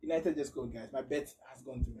United just scored, guys. My bet has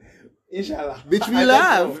gone through. Inshallah. Bitch, we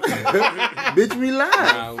live. Bitch, we live.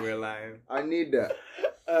 Now we're live. I need that.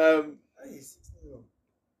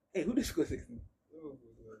 Hey, who did score 16?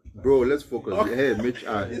 Bro, let's focus. Okay. Hey, Mitch.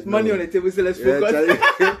 There's money on the table, so let's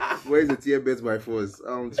focus. Where's the tier bets by force?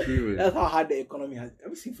 I'm screaming. That's how hard the economy has. Have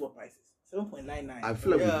you seen fuel prices? 7.99. I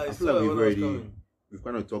feel like we've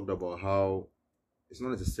kind of talked about how it's not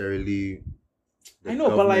necessarily. I know,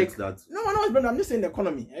 but like that's... no, I'm just saying the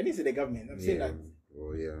economy. I didn't say the government. I'm saying that.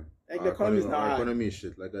 Oh yeah. Like the economy is now. Our economy is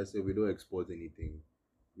shit. Like I said, we don't export anything.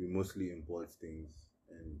 We mostly import things,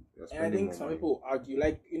 and I think some people argue,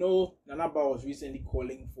 like Nanaba was recently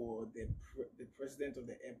calling for the president of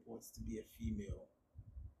the airports to be a female.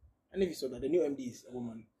 And if you saw that, the new MD is a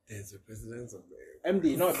woman. There's a president of the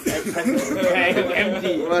MD, not president.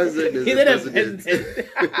 MD. What is it? He said a president.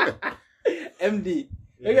 MD.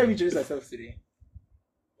 Maybe I've introduced ourselves today.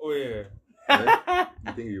 Oh yeah.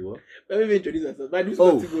 You think you will? Let me introduce ourselves.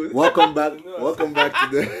 Welcome back. Welcome back to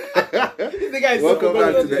the. Welcome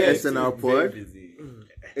back to the SNR pod.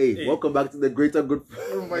 Hey, welcome back to the Greater Good.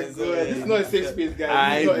 Oh my god, this is not a safe space,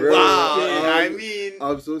 guys.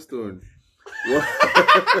 I'm so stoned.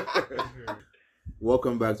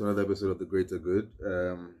 Welcome back to another episode of the Greater Good.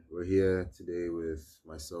 We're here today with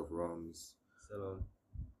myself, Roms,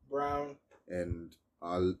 Brown, and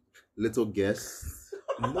our little guest.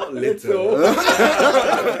 Not little.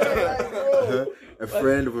 A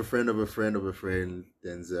friend of a friend of a friend of a friend,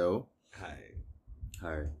 Denzel.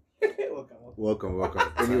 Hi. Welcome.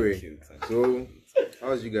 Anyway, so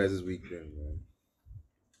how's you guys' week been, man?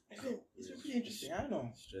 It's pretty interesting. I don't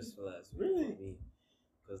know. Stressful as really for me,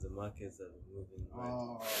 because the markets are moving.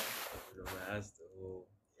 Oh. My ass the whole.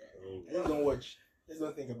 Let's don't watch. Let's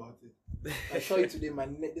don't think about it. I saw it today.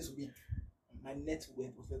 This week. My net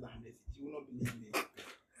worth was less than 100. You will not believe me.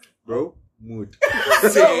 Bro, mood.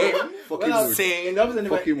 Same. Fucking mood. Same.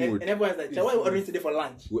 Fucking mood. And everyone's like, what are you ordering today for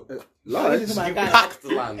lunch? Lunch? Packed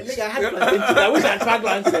lunch. I had plantain. I wish I had packed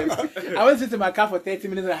lunch. I went to sit in my car for 30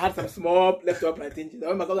 minutes and I had some small leftover plantain. I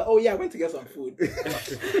went back, I was like, oh yeah, I went to get some food.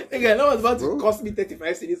 Nigga, no one's about to cost me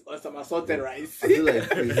 35 cedis on some assorted rice. I feel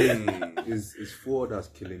like it's food that's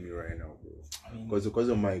killing me right now, bro. Because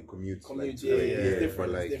of my commute. It's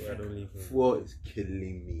different. But like, food is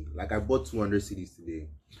killing me. Like I bought 200 cedis today.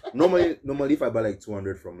 Normally, if I buy like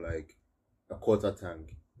 200 from like a quarter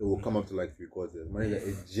tank, it will come up to like 3/4.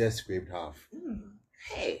 It just scraped half.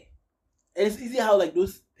 Hey, and it's easy how like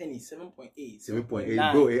those pennies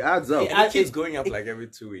 7.8, bro. It adds up. It keeps going up like every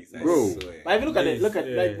 2 weeks, bro. But if you look at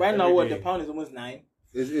like right now, what the pound is almost 9.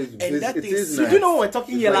 It is you do know when we're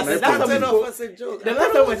talking here last time? The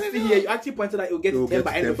last time we're sitting here, you actually pointed out it will get to 10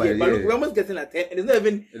 by end of the year. But look, we're almost getting at 10. And it's not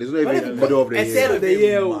even middle of the year. End of the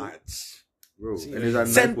year. Bro, and it's at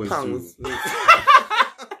 9.2.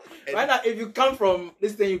 Right now, if you come from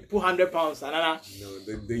this thing, you put £100. No,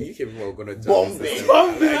 the UK people are gonna Bombay.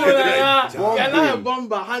 Bomber,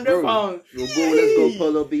 £100. Let's go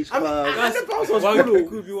Polo Beach Club. £100 was cool. It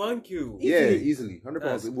could be 1Q. Yeah, easily.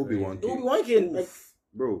 £100. It will be 1K. It will be 1K. Like,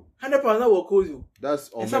 bro, £100 that will cause you.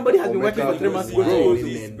 That's and somebody has been working for 3 months. It's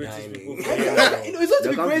supposed to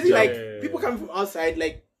be crazy. Like people coming from outside.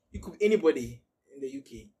 Like you could be anybody in the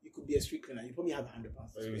UK. You could be a street cleaner. You probably have £100.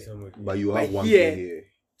 But you have 1K here.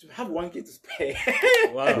 To have 1K to spare.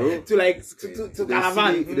 Wow. to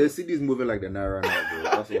caravan. The city is moving like the Naira now, bro.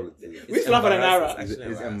 That's all it is. We still have the Naira.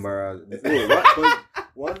 It's embarrassing.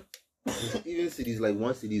 What? Even cities like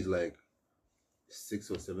one city is like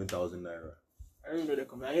 6,000 or 7,000 Naira. I don't know the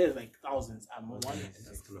company. I hear it's like thousands.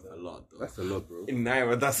 That's kind of a lot, though. That's a lot, bro. In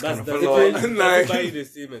Naira, that's kind of a lot. Like, buy you the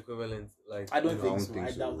same equivalent. Like, I don't think so. I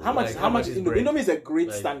doubt. so. How much is Indomie? Indomie is a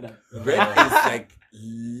great standard. Bread is like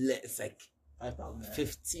it's like 5,000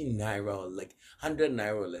 15 Naira or like 100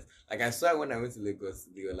 Naira or less. Like I saw when I went to Lagos,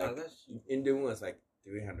 they were like Indomie was like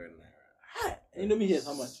 300 Naira. Indomie here is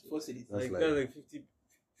how much? 4 cities. that's like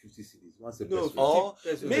 50 cities. What's the No,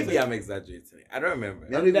 best? or maybe I'm exaggerating. I don't remember.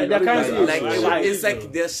 Like, It's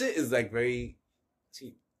like their shit is like very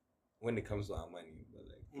cheap when it comes to our money.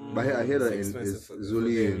 But I hear that it's it's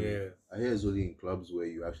only I hear it's only in clubs where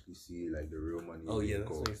you actually see like the real money. Oh yeah, that's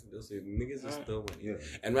what they'll say. Niggas is still money. Yeah.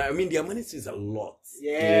 And I mean their money is a lot.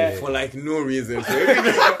 Yeah. For like no reason. So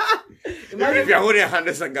if you're holding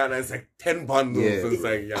 100 in Ghana, it's like 10 bundles. Yeah. So it's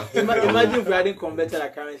like Imagine if we hadn't converted our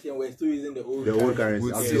currency and we're still using the old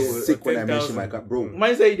currency. I'll be sick when I mention my car, bro.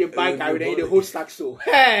 Mine say the buy carry, then the whole stack so.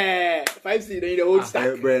 Hey, 5 cedi, then the whole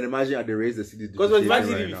stack. Bro, imagine how they raise the city. Because it was 5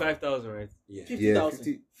 cedi, 5,000, right? yeah.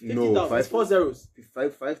 50,000. No, 5 4 zeros.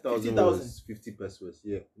 5,000 was 50 pesos.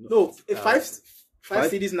 Yeah. No, 5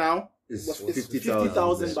 cedis now is was 50,000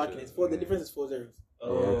 50,000 back then. The difference is 4 zeros. Oh,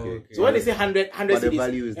 okay. So when they say 100 but the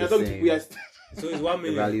value is the same. So it's 1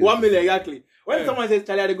 million. 1 million, exactly. When someone says,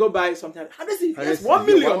 Charlie, they go buy sometimes 100 cities, that's 1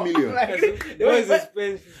 million. 1 million. Why is it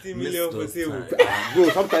spend 50 million for table? Bro,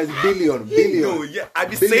 sometimes billion. No, yeah, I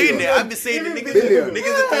be saying it. I be saying the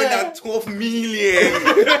niggas are throwing out 12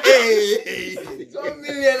 million. Hey, 12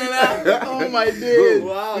 million and that. Oh my days.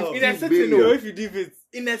 Wow. In a sitting, no. If you did it.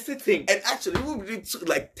 In a sitting. and actually, we really took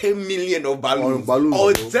like 10 million of balloons. balloons,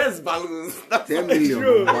 or bro. just balloons. That's 10 what it's million.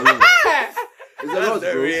 true. balloons. It's a That's lot,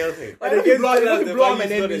 the bro. real thing. Why don't you blow them and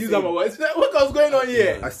then we use them? What was going on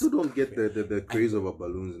here? I still don't get the craze over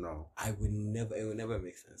balloons now. It will never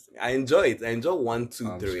make sense to me. I enjoy it. I enjoy 1, 2,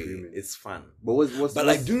 I'm 3. screaming. It's fun. But what's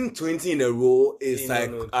Like doing 20 in a row is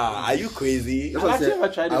like, are you crazy? That's what I I've said. actually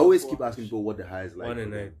never tried it I always before. keep asking people what the high is like. 1 a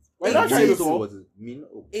night. Why not try it before? What it mean?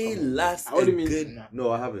 Oh, It come on. lasts What a do you mean? good.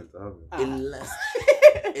 No, I haven't. It lasts.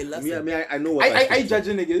 It lasts. I know what Are you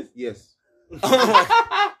judging niggas? Yes.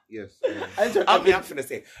 Yes. I'm finna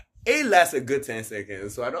say, it lasts a good 10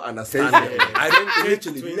 seconds, so I don't understand 10 it. seconds. I don't 20.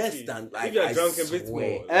 literally less than like If you're I drunk a bit swear.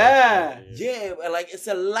 more. Yeah, but like it's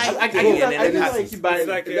a light I thing, just and then it like has. keep buying. It's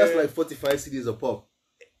like That's like 45 CDs a pop.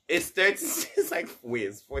 It's 30. It's like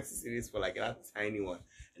it's 40 cities for like that tiny one,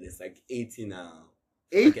 and it's like 80 now.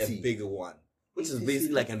 80. Like a bigger one, which is 80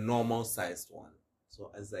 basically like a normal sized one.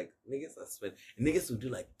 So it's like niggas are spend. Niggas will do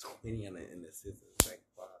like 20 in the season. It's like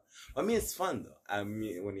wow. I mean, it's fun though. I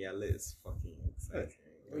mean, when you're lit, it's fucking exciting.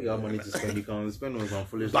 You got money to spend, you can spend on some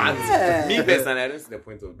foolish But Yeah. me personally, I don't see the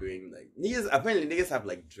point of doing like niggas. Apparently, niggas have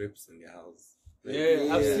like drips in their house.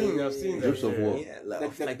 Yeah, I've seen that. Drips of what? Yeah,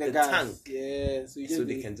 like, The the gas. tank, Yeah, so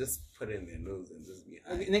they can just put it in their nose and just be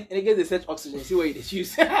high. Niggas they search oxygen, see what they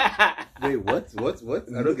choose. Wait, what?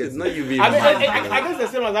 I don't get It's it. not you being. I mind guess the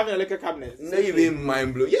same as having a liquor cabinet. blown. Not you being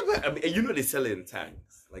mind blown. Yeah, but I mean, you know they sell it in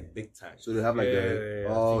tanks, like big tanks. So they have like Yeah,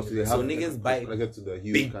 so they have So niggas buy like up to the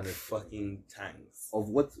huge big kind of fucking tanks. of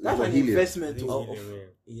what? That's what an helium? investment. Oh, Oh,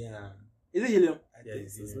 Yeah, is it helium? I Yeah, think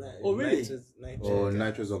it's it's helium. Oh, really? Nitrous, Or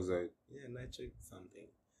nitrous oxide. Yeah, nitric something.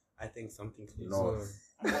 I think something close.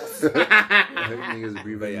 No. So, Niggas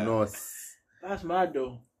breathing Yeah. north. That's mad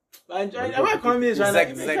though. But enjoy. Our economy is It's trying like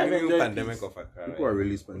to it's like the new enjoy pandemic peace. of Accra. People are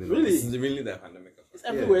really spending. Really? It's really the pandemic of It's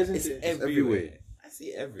Accra. everywhere, isn't It's it? everywhere. I see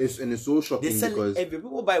it everywhere. And it's so shocking They sell because it everywhere.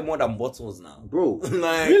 People buy more than bottles now. bro,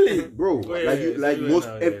 Like Really? bro, Oh, yeah, like yeah, you, it's like everywhere most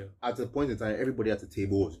now, at a point in time, everybody at the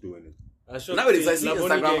table was doing it. nowadays I see Laboni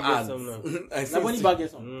Instagram get ads. some now. I see Nobody bag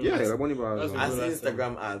gets on. Yeah, like one of That's our I what- see Last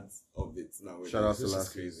Instagram ads of it now. Shout out to Which is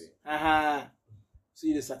last crazy. Haha. See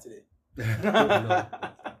you this Saturday.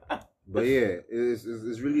 But yeah,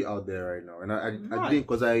 it's really out there right now, and I Right. think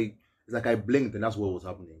because it's like I blinked and that's what was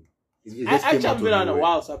happening. It I just came actually out haven't been of on a nowhere.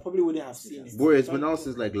 while, so I probably wouldn't have seen it. Bro, it's been out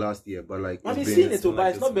since like last year, but like I've it's been been, seeing it, too,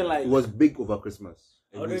 but it's not been like. it was big over Christmas.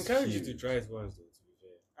 I would encourage you to try it once, though. To be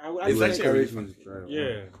fair. I would It's It actually really encouraged me to try it.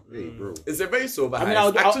 Yeah. Hey, bro. It's a very sober. I mean, high. I'll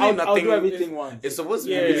It's actually I'll nothing. do everything once. It's supposed to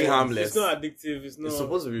be Yeah, really harmless. It's not addictive. It's not. It's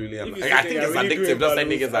supposed to be really If harmless. you I think think you're it's really addictive. doing Just like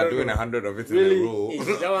balloons, niggas I are don't doing know. 100 of it Really? in a row.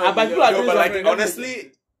 But people are No, doing but like something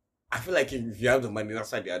honestly, I feel like if you have the money, that's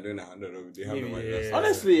why they are doing 100 of it. They have the Maybe, money. yeah. That's why.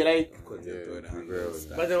 Honestly, like Because Yeah, they're doing be 100 real of with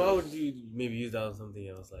that. But then why would you maybe use that on something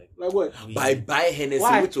else? Like what? weed? Buy Hennessy,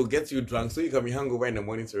 Why? which will get you drunk, so you can be hungover in the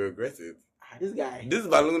morning to regret it. This guy. This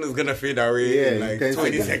balloon is gonna fade away Yeah, in in like 10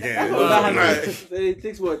 20 seconds. seconds. That's what that happens. It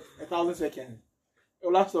takes what 1,000 seconds. It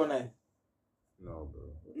will last all night. No, bro.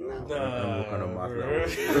 No. I don't know what kind of math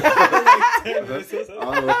that was. Nah. I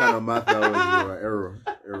don't know what kind of math that was, bro.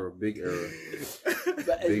 Error, big error.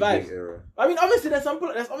 But it's Big vibes. error. I mean, obviously, there's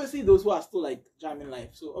obviously those who are still like jamming life.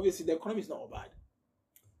 So obviously, the economy is not all bad.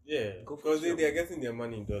 Yeah, because they are getting their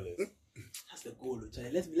money in dollars. That's the goal,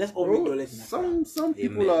 Charlie. Let's all make Bro, dollars in Accra. some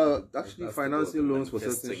people Amen. are actually That's the financing goal. loans for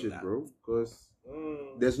certain Manifesting shit, that. bro. Because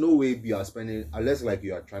Mm. there's no way you are spending unless like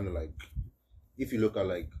you are trying to like if you look at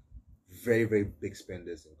like very, very big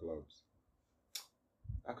spenders in clubs,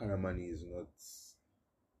 that kind of money is not.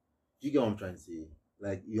 Do you get what I'm trying to say?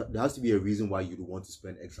 Like there has to be a reason why you'd want to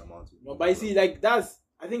spend X amount. No, but you see, like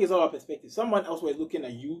I think it's all about perspective. Someone else was looking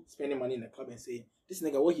at you spending money in the club and say, "This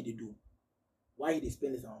nigga, what he did do? Why he did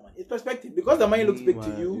spend this amount of money?" It's perspective because the money looks big to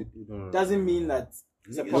you doesn't mean that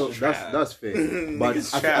it's a Niggas problem. that's fair. But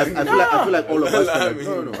Niggas I feel like all of us Allow can, me.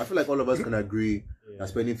 no. I feel like all of us can agree Yeah. that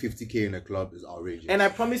spending 50K in a club is outrageous. And I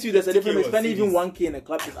promise you, there's a difference. was Spending even serious. 1K in a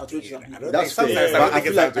club is outrageous. I don't That's think fair. sometimes But I don't think I it's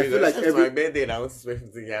feel outrageous. like It's every- my birthday and I want to spend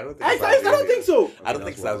 50K. I don't think I it's don't outrageous. think so. I don't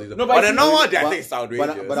think it's outrageous. No, but On a it's- normal day, I but- think it's outrageous. But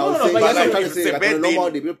I No, was no, saying, but that's what I'm like, trying to if say. it's a Like on a birthday-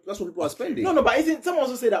 normal day, that's what people are spending. No, but isn't someone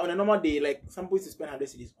also say that on a normal day, like some people used to spend 100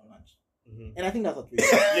 cedis on lunch, and I think that's outrageous.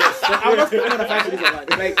 Yes. Like, I'm not spending more than 5 cedis on lunch.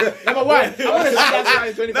 Like number one, I want to spend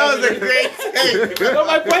that 20. That was a great thing. No,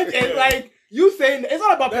 my point is like You saying it's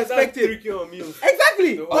all about That's perspective. 3K on meals.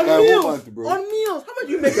 Exactly. No, On okay, meals. 1 month, bro. On meals. How much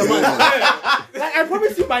do you make a month? Like I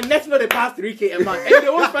promise you, my next know they pass 3K a month, and they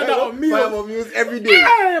won't spend that on meals. 5 of meals every day.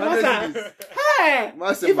 Hey, 100 Masa. rupees. Hey.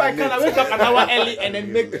 Masa, If my I can, net. I wake up an hour early and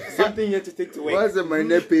then make something here to take to work. What's my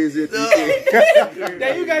net pays it?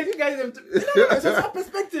 Then you guys, it's just a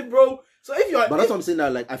perspective, bro. So if you're, But that's what I'm saying.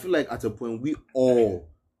 That like I feel like at a point we all,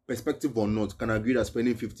 perspective or not, can agree that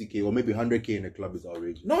spending 50K or maybe 100K in a club is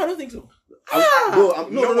outrageous. no, I don't think so. Bro,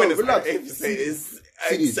 no, Relax. relax.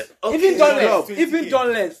 Even done less. Even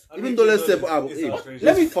done less. Even though let's say,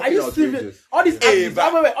 Let me. Are you serious? All these athletes.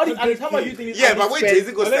 but- All these athletes. How much do you think? Yeah, but when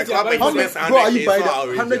Jay-Z goes to the Unless club you're and How he many, spends bro, are 100K, you buying it's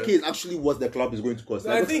that? not 100K is actually what the club is going to cost.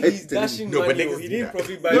 So I think he's dashing No, but money. niggas He do didn't that.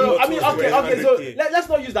 probably buy No, bottles I mean, for okay. So 100K. let's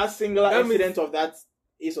not use that singular That means- incident of that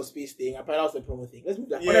Ace of Space thing. Apparently, that was the promo thing. Let's move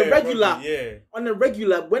that. Yeah, On a regular, probably, yeah. on a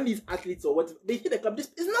regular, when these athletes or what they hit the club, it's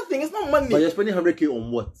nothing. It's not money. But you're spending 100K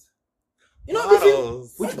on what? You know, this is.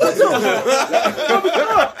 Bottles. Which No, bottle?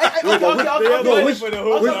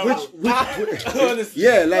 okay.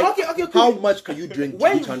 Yeah, like Okay. how much can you drink to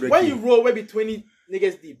reach 100K? When you roll maybe 20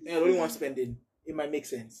 niggas deep and only one spending, it might make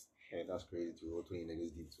sense. Yeah, that's crazy to roll 20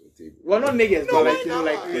 niggas deep to a table. Well, not niggas, but like, why you know, not?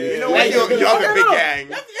 like, You know like, when you have a big gang.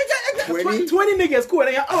 20? 20 niggas, cool.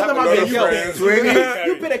 And then all of them have a are lot of big girls. friends. 20?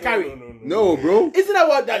 You pay the carry. No, bro. Isn't that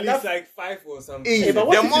what At that? least That's like 5 or something. Easy. hey, but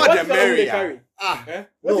what The if more what the if you don't know who they merrier. carry? Eh?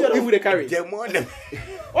 What if you don't know who they carry? The more the What if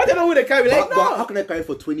you don't know who they carry? Like, But how no. can I carry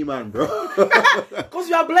for 20 man, bro? Because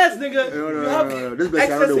you are blessed, nigga. No. You have This best I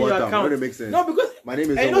excess don't in know what your time. account. That makes sense. No, because My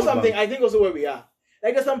name is and you know World something. Bank. I think also where we are.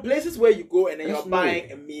 Like there's some places where you go and then Let's you're know.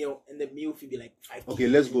 buying a meal and the meal fee be like 5. Okay,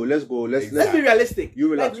 let's go. Let's be realistic. You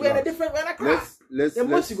relax, Like we're in a relax. different. We're in a class. Let's The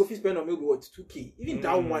most you go spend on meal be what 2K. Even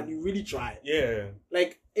that Mm. one, you really try. Yeah.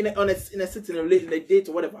 Like in a sitting, in a date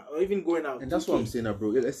or whatever, or even going out. And that's 2K. what I'm saying, bro.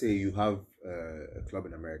 Let's say you have a club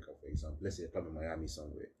in America, for example. Let's say a club in Miami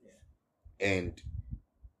somewhere. Yeah. And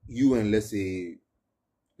you and let's even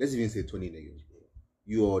say 20 niggas, bro.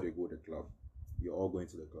 You all they go to the club. You're all going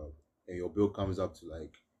to the club. And your bill comes up to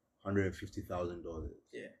like $150,000.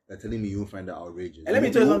 Yeah. They're telling me you won't find that outrageous. And let me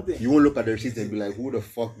tell you something. You won't look at the receipts and be like, who the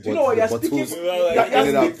fuck bought You know what? the You're speaking. bottles? You're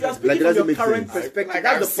speaking Like, it from doesn't your make current sense. perspective. Like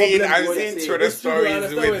That's I've the seen problem. with what you're saying. Twitter It's true, I stories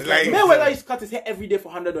understand with what like you're Mayweather used to cut his hair every day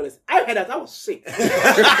for $100. I heard that. I was sick.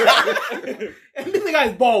 And this guy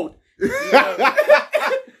is bald.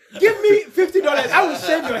 Give me $50. I will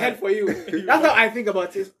shave your head for you. That's how I think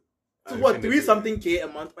about it. So what? 3-something K a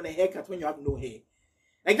month on a haircut when you have no hair.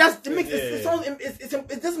 Like it doesn't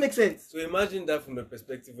make sense. So imagine that from the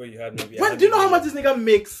perspective where you had maybe. Do you know how much this nigga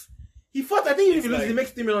makes? He fought. I think even if he loses, he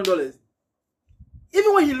makes $3 million.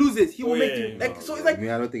 Even when he loses, he will make you like. So it's like I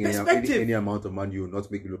mean, I don't think perspective. any amount of money will not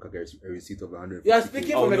make you look like a receipt of 100. You are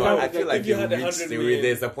speaking Oh from a no, current I feel perspective. like If you you had reached 100 the million,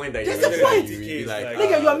 there's a point that There's you a point. be like,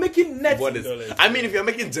 Nigga, you are making net. what is? $50. I mean, if you're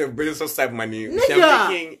making Jeff Bezos type money, if Nigga. you're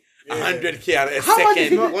making 100K at a How much is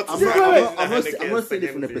second, it? what's I'm the not- difference I'm in not 100K saying a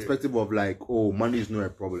it from the second to you? perspective of like, oh, money is not a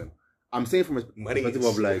problem. I'm saying from a Money perspective is-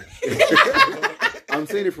 of like, I'm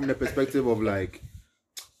saying it from the perspective of like,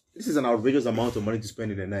 this is an outrageous amount of money to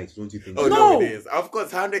spend in a night, don't you think? Oh No. no, it is. Of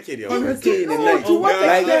course, 100K. you're 100K in a No, night. to what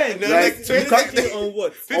Like, extent? no, Like, like, you can't- 20K on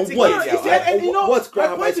what? On 50K, what? yeah, It's- right? and you know, What my crap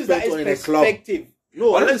have I point is that spent on in a it's club? perspective.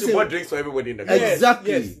 No, I'm Unless not you bought saying drinks for everybody in the club. Yes,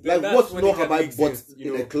 exactly. yes, Like, that's what when no it can have I make bought sense,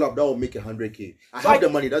 you in know. a club that will make 100K? I So have the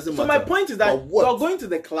money. Doesn't So matter. my point is that But what? you're going to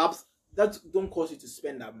the clubs that don't cost you to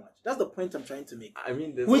spend that much. That's the point I'm trying to make. I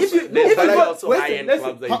mean, there's Well, if also, you- there's if you probably go- also listen, high-end listen.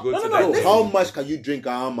 clubs that you go No, to. no, that- listen. How much can you drink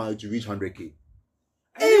to reach 100K?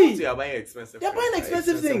 Hey, You're buying expensive. They're buying things, like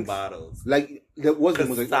expensive things. bottles. Like, what's the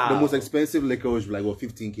Cristal. most expensive liquor was like what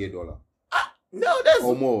 $15K No, that's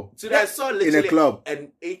or more Today I saw in literally a club?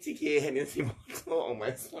 an 80K Hennessy bottle on my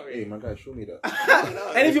Hey, story. my guy, show me that.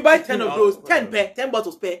 and if you buy 10 of those, 10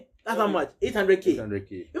 bottles per, that's how much? 800K.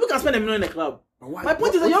 800K. People can spend $1 million in a club. Why- My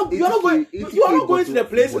point is that what- you're not going. 80K You are not going to the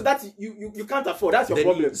bottle- places what? that you can't afford. That's your Then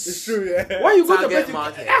problem. you- It's True, yeah. when you go to Target places,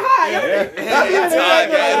 market.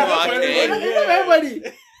 everybody.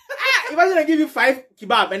 Imagine I give you 5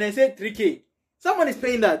 kebab and then say 3K. Someone is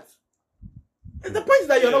paying that. The point is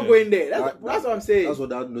that you're not going there. That's what I'm saying. That's what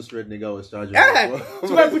that no straight nigga was charging. Yeah.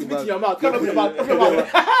 So when put it in your mouth, come open your mouth, open your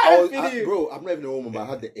mouth. Bro, I'm not even a woman, but I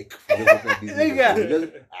had the ick for just looking at these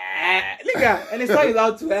niggas. Nigga, and it's not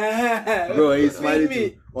allowed to. Bro, he's smiling me.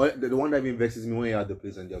 too. Or the one that even vexes me when you're at the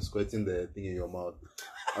place and you're squirting the thing in your mouth.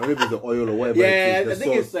 I don't know if it's the oil or whatever Yeah, it I is. The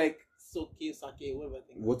think sauce, it's like sake, whatever. I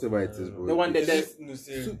think. whatever it is, bro. The one that It's-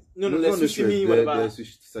 there's No, no, the it's not sushimi, the whatever.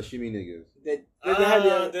 sashimi niggas. They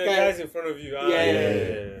have the guys in front of you.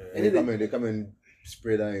 Yeah. And they come and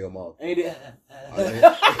spray that in your mouth. And they-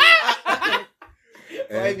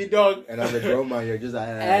 Baby dog. And as a grown man, you're just like,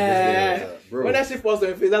 bro. When that shit falls on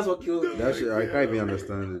your face, that's what kills me. That shit, I can't even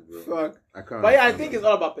understand it, bro. Fuck. I can't. But yeah, I think it's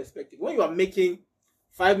all about perspective. When you are making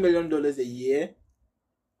 $5 million a year,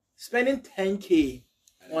 spending $10K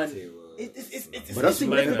on it's but that's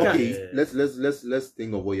significant. okay. Let's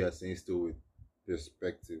think of what you're saying still with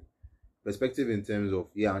perspective. Perspective in terms of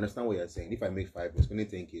I understand what you're saying. If I make 5, spending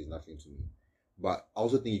 10K is nothing to me. But I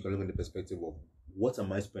also think you can look at the perspective of what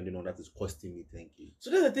am I spending on that is costing me 10K.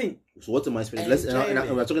 So that's the thing. So what am I spending?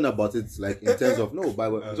 And we're talking about it like in terms of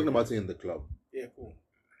but we're talking about it in the club. Yeah, cool.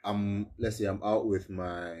 Let's say I'm out with you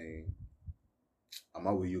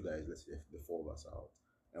guys. Let's say the 4 of us are out,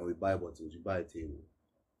 and we buy bottles. We buy a table.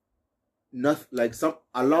 Not like some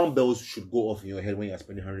alarm bells should go off in your head when you're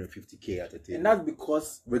spending 150K at a table. And that's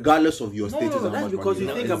because regardless of your status, no, that's because you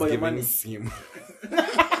think about your money. What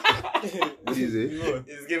is it?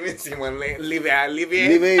 It's giving Simon leave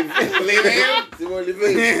him.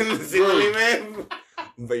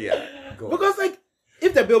 But yeah, go. Because like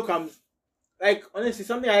if the bill comes, like honestly,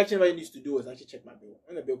 something I actually never used to do is actually check my bill.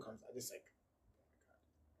 When the bill comes, I just like,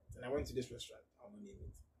 and I went to this restaurant. I don't name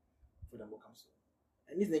it. For the bill comes,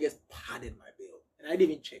 and these niggas padded my bill, and I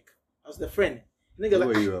didn't even check. I was the friend. Niggas Where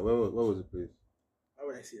like, were you at? Where was the place? how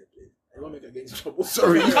would I see the place? I don't make her get in trouble.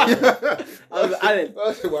 Sorry. I was Allen. Why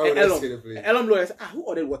would I say the place? Elon Blow. I said, who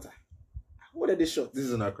ordered water? Who ordered this shot? This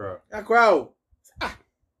is in Accra. Accra.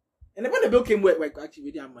 And then when the bill came, we actually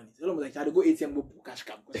we didn't have money. So Elon was like, I had to go ATM, go pull cash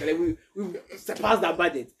cab. Because like, we surpassed that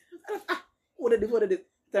budget. Who ordered this?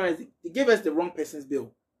 They gave us the wrong person's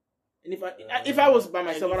bill. And if I was by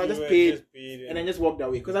myself, I'd just paid and then just walked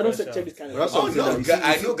away. Because I don't check this kind of stuff.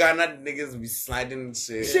 I know Ghana niggas be sliding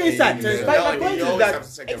shit. Shit inside. But my point is that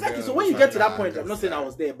exactly. So when you get to that point, I'm not saying I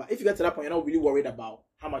was there, but if you get to that point, you're not really worried about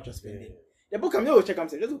how much you're spending. The book I'm here check. I'm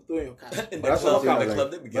saying just throw in your card. That's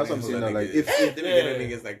what I'm saying. Like if they be getting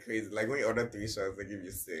niggas like crazy. Like when you order 3 shots, they give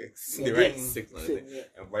you 6. They write 6 on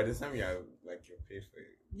it, and by the time you're like you're paid for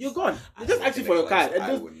it, you're gone. They just ask you for your card.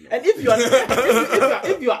 And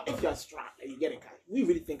if you are strapped and you get a card, we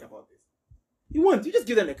really think about this. You won't. You just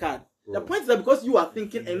give them the card. Bro. The point is that because you are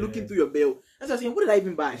thinking and looking through your bill, that's what I'm saying. What did I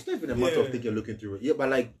even buy? It's not even a matter of thinking and looking through it. Yeah, but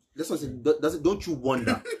like that's what I'm saying. Don't you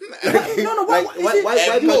wonder? No. Why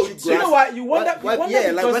can't you? You know what? You wonder.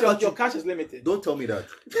 Because your cash is limited. Don't tell me that.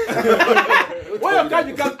 When your cash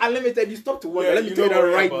becomes unlimited, you stop to wonder. Let me tell you that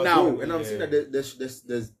right now. And I'm saying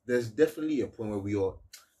that there's definitely a point where we all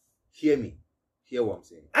hear me. Hear what I'm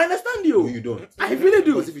saying. I understand you. No, you don't. I really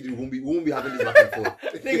do. Because if you do, we won't be having this back and forth.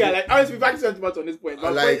 Nigga, like honestly, we've actually talked on this point.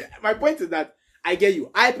 My point is that I get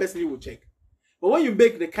you. I personally will check. But when you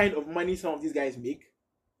make the kind of money some of these guys make,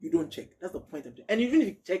 you don't check. That's the point of it. And even if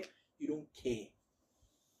you check, you don't care.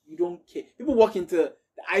 You don't care. People walk into the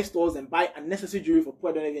eye stores and buy unnecessary jewelry for people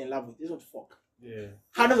I don't even in love with. They don't fuck. Yeah.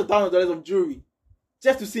 Hundreds of thousands of dollars of jewelry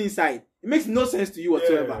just to see inside. It makes no sense to you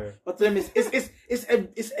whatsoever. Yeah. But to them, it's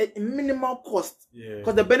a minimal cost. Yeah.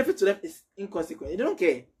 Because the benefit to them is inconsequential. They don't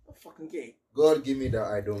care. They don't fucking care. God, give me that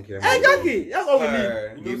I don't care. Exactly. That's all we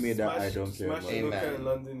need. Give me that I don't care. Smashing local in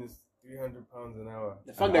London is £300 an hour.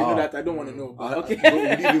 The fact that you know that, I don't want to know. But okay.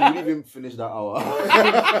 We'll even finish that hour.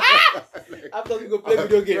 After we go play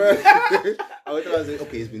video game. I was say,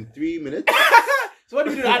 okay, it's been 3 minutes. So what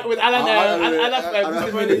do we do with Alan?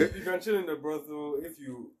 You can chill in the brothel if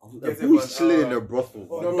you. Who's chilling in the brothel?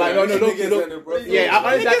 No. Yeah,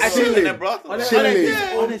 I chill in the brothel. Honestly,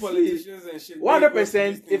 politicians and shit.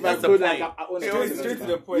 100%. If I go like, straight to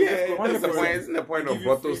the point. Yeah, that's the point of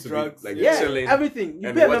brothels to be like chilling. Everything.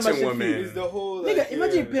 You pay a membership fee. It's the whole. Nigga,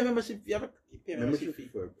 imagine you pay a membership fee. Membership fee.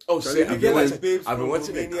 Oh shit! I've been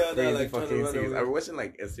watching like crazy fucking series. I've been watching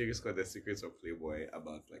like a series called The Secrets of Playboy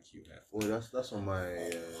about like Hugh Hefner. Oh, that's on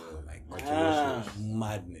my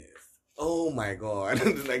madness. Oh my god!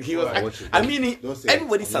 Like he was. I mean,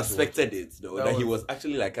 everybody suspected it though that he was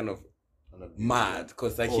actually like kind of mad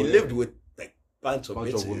because like he lived with like bunch of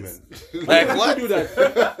women. Like what? Do that?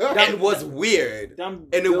 It was weird,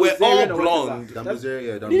 and they were all blonde. He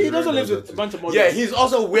also lives with a bunch of models. Yeah, he's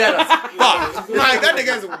also weird as fuck. Like that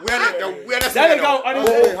nigga is weird. The weirdest.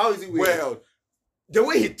 How is he weird? Well, the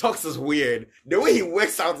way he talks is weird. The way he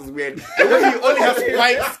works out is weird. The way he only has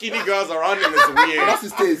white skinny girls around him is weird. That's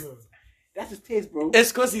his taste. That's his taste, bro.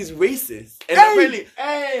 It's because he's racist. And apparently,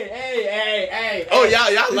 hey. Oh, yeah,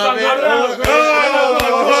 love it.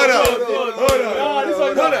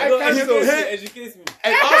 Hold on. Educates me.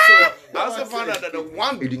 And I also found out that the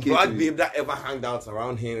one black babe that ever hung out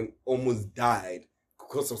around him almost died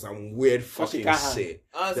because of some weird fucking shit.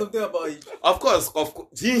 Something about it. Of course,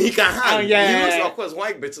 he can hang. Yeah. Of course,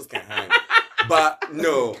 white bitches can hang. But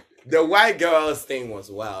no, the white girl's thing was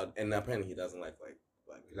wild, and apparently he doesn't like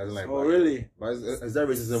He doesn't like. Oh, black. really? But is that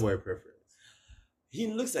racism or a preference? He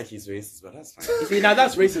looks like he's racist, but that's fine. See, now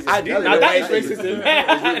that's racism. Now that is racism.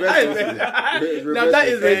 Now that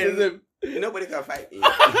is racism. Nobody can fight me.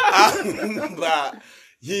 But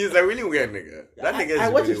he's a really weird nigga. That nigga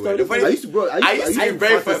is really weird. I used to be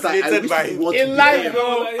very fascinated by him. In life,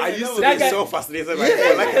 bro. I used to be so fascinated by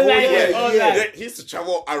him. Like, he used to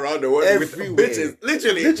travel around the world with bitches.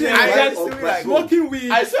 Literally. I used to be like smoking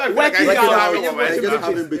weed. I saw working out.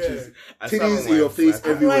 Having bitches. Titties in your face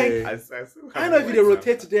everywhere. I don't know if they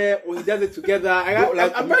rotate there or he does it together.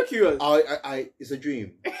 I'm very curious. It's a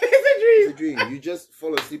dream. It's a dream. You just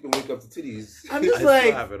fall asleep and wake up to titties. I'm just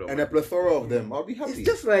like, and a plethora of them. I'll be happy.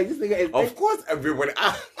 It's just like this nigga is. Of course, everybody.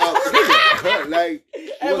 Like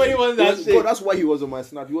everybody wants that shit. God, that's why he was on my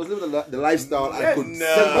snap. He was living the lifestyle. I could send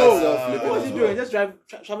myself. What was he doing? Just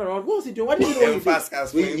traveling around. What was he doing? What did he do? He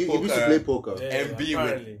used to play poker and be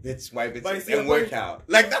with bitch, white bitches and work out.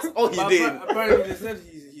 Like that's all he did. Apparently, they said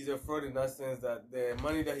he's a fraud in that sense that the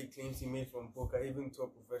money that he claims he made from poker, even to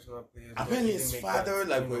professional players. Apparently, his father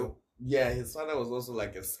his father was also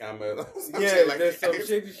like a scammer. Yeah, like, there's some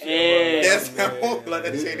shady shit. There's a whole lot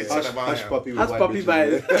of shady shit about Hush him. puppy Hush puppy by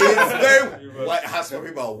It's very white. Hush puppy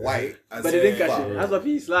about white. But they didn't catch it. Hush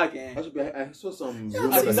puppy is slacking. I saw some.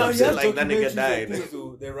 Now he has like that nigga died.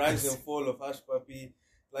 The rise and fall of Hush Puppy,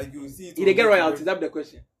 like you see. Did they get royalties? That's the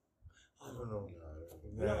question. I don't know.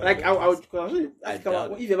 Like I would if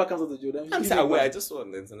he ever comes out to Jordan. I'm sorry, I just saw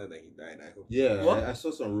on the internet that he died. I hope. Yeah, I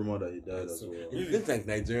saw some rumor that he died as well. It looks like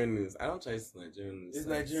Nigerian news. I don't trust Nigerian news. It's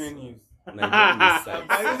Nigerian news. Nigerian news.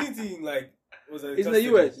 But isn't he like? Was it's in the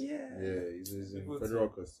US. Yeah, he's in federal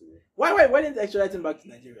custody. Why didn't they extradite him back to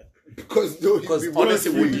Nigeria? Because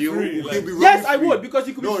honestly, would you? Yes, I would, because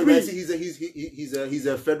he could be free. He's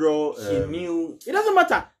a federal. He knew. It doesn't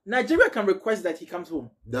matter. Nigeria can request that he comes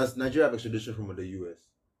home. Does Nigeria have extradition from the US?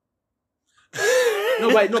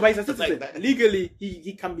 No, but he's a citizen. Like legally,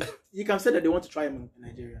 he can say that they want to try him in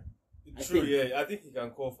Nigeria. True, yeah. I think he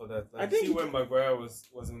can call for that. Like, I think when Maguire was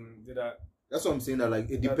in did that. That's what I'm saying. That like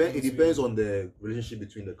it depends on the relationship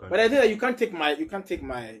between the countries. But I think that you can't take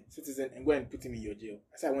my citizen and go and put him in your jail.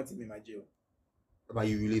 I said I want him in my jail. But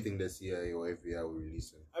you really think the CIA or FBI will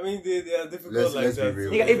release him? I mean, they are difficult let's that. Be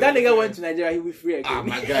real. If that nigga went to Nigeria, he'll be free again. Oh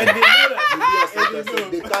my God.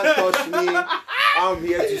 They can't touch me. I'm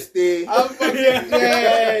here to stay. I'm fucking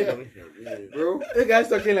dead. Bro, the guy's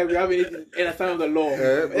talking like we have anything in a sign of the law.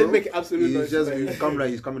 It make absolute noise. He's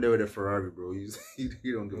coming there with a Ferrari, bro. He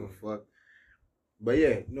don't give a fuck. But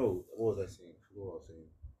yeah, no. What was I saying?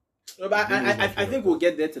 No, but I think we'll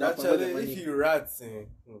get there to that point. Actually, if you rat,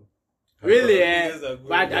 really,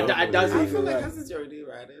 but I doubt I feel like hasn't already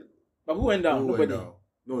ratted. But who went down? Nobody.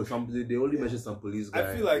 No, they only mentioned some police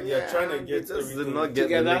guy. I feel like they're trying to get did not get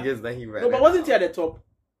together. The niggas that he ratted. No, but wasn't he at the top?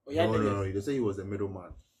 No. They say he was a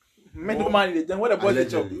middleman. Middleman, then what about the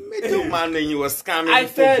job? Middleman, then he was scamming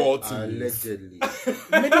football teams. Allegedly.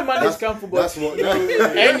 Middleman is scam football. That's what.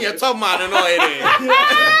 And your top man, no, it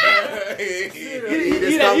He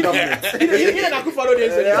scam government. He didn't follow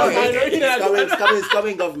this. He's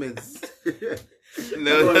scamming governments.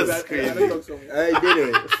 No, that's crazy. I did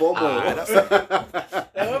it. 4 more.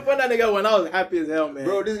 When that nigga went, I was happy as hell, man.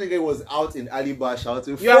 Bro, this nigga was out in Alibaba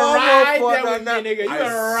shouting. You're right there with me, nigga. You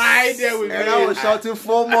were right there with me. And I was shouting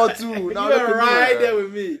 4 more too. You were right there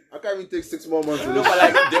with me. I can't even take 6 more months to look. But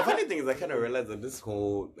like the funny thing is, I kind of realized that this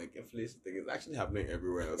whole like inflation thing is actually happening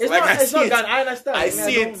everywhere else. It's like not done. I understand. I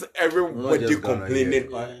see it. Everybody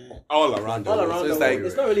complaining all around the world. So it's like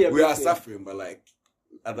it's not really a we are suffering, but like.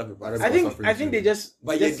 Other people. I think they just.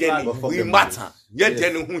 But we matter. Yeah,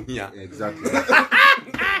 exactly.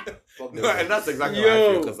 No, and that's exactly what I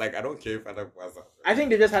feel. Because like I don't care if other people are suffering. I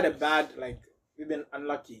think they just had a bad we've been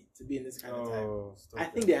unlucky to be in this kind of time. I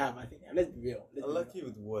think they have. Let's be real. Unlucky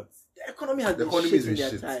with what? The economy has been shit in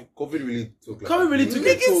their time. COVID really took.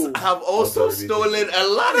 Niggas have also stolen a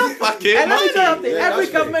lot of fucking money. Let me tell you, every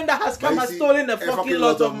government that has come has stolen a fucking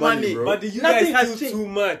lot of money. But you guys has changed too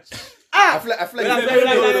much. I feel like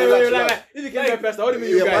if you can't get past, what do you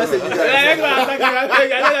mean you guys? That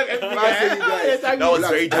was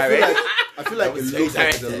very direct. I feel like it looks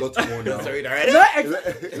like it's a lot more now. Very direct. Relax.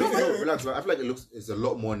 I feel like it's a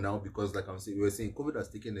lot more now because, like we were saying, COVID has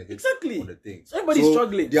taken a hit on the thing. Everybody's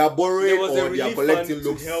struggling. They are borrowing or they are collecting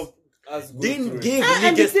looks. Didn't give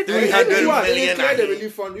niggas 300 million.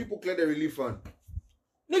 People clear the relief fund.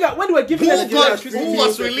 Nigga, when they were giving electricity, who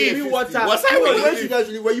was relieved? Was I relieved?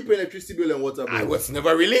 Were you paying electricity bill and water bill? I was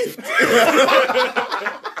never relieved. I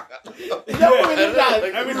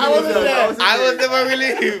was never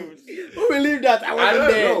relieved. Who believe that? I wasn't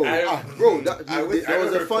there. Bro, there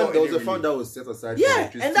was a fund that was set aside. Yeah,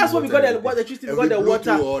 and that's what we got. The electricity, we got the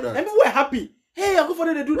water, and people were happy. Hey, I'll go for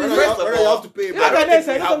them to do this. First of all, you have to pay. I don't think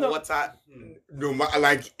we have water. No,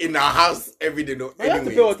 like in our house every day. No, you have to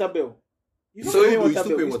pay water bill. You still pay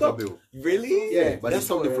water bill. Really? Yeah, but they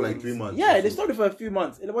stopped it for like 3 months. Yeah, they stopped it for a few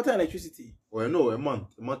months. And water and electricity. Well, no, a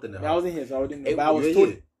month and a half. I wasn't here, so I didn't know. But I was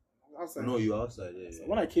told. Outside. No, you were outside. Yeah. So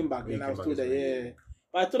when I came back, then I was told that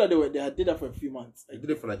but I thought that they did that for a few months. They did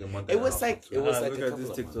it for like a month. It was like look at this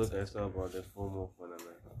TikTok I saw about the FOMO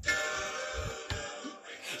phenomenon.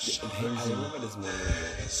 I remember this morning.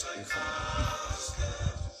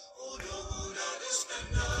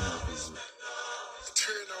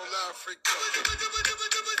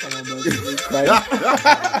 The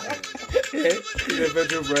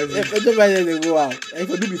petrol prices. Yeah, petrol prices they go out. And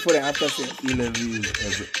if I do before and after sale.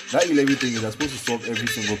 That E-levy thing is supposed to solve every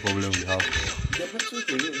single problem we have. The petrol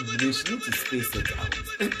thing, they should need to space it out.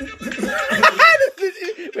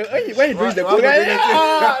 When you drink the coke,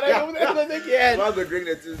 I'm going to drink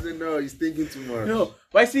the Tuesday. No, he's thinking too much. No,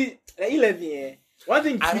 but see, the E-levy, one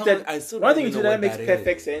thing you tweeted that makes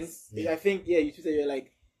perfect sense. I think, you tweeted, you're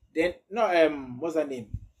like, then, no, what's that name?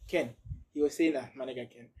 Ken. He was saying that, manager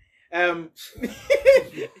Ken.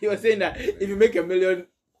 He was saying that if you make $1 million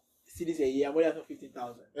CDs a year, more than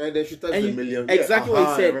 15,000. And they should tax the million. Exactly what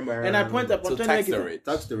he said. And I point up on tax the rich.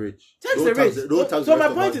 Tax the rich. So my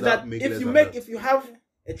point is that if you have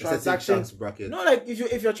a transaction bracket, no, like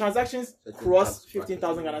if your transactions cross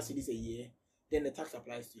 15,000 Ghana CDs a year, then the tax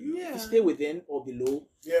applies to you. Yeah. If you stay within or below.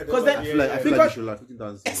 Yeah, because then I feel like you should like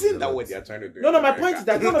 15,000. Isn't that what they are trying to do? No, my point is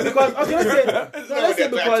that because let's say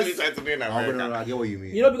because trying to do in America. I get what you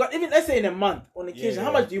mean. Because even let's say in a month, on occasion,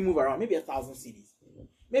 how much do you move around? Maybe 1,000 CDs,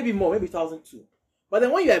 maybe more, maybe 1,002. But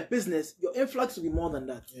then when you're a business, your influx will be more than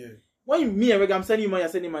that. Yeah. When me and Reg, I'm sending you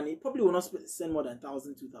money, you probably will not send more than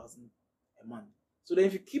 1,000, 2,000 a month. So then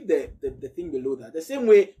if you keep the thing below that, the same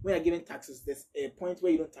way when you're giving taxes, there's a point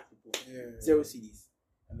where you don't tax people. 0 CDs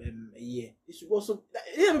a year. It should also,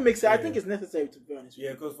 it even makes sense. I think it's necessary, to be honest.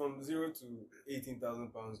 Yeah, because from 0 to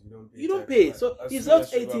 18,000 pounds, you don't pay. You don't pay. So it's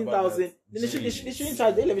not 18,000. Then they shouldn't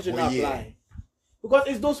charge. The elevation not apply. Because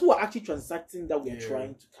it's those who are actually transacting that we are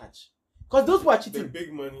trying to catch. Because those who are cheating, the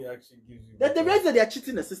big money actually gives you. The reason that they are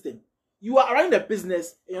cheating the system. You are running the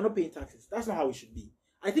business and you're not paying taxes. That's not how it should be.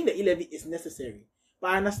 I think the e-levy is necessary.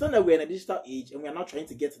 But I understand that we're in a digital age and we are not trying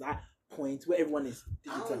to get to that point where everyone is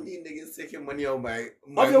digital. I don't need niggas taking money out my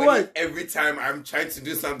money every time I'm trying to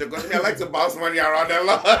do something. Because I like to bounce money around a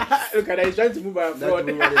lot. Look at that, he's trying to move around fraud.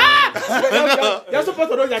 You're supposed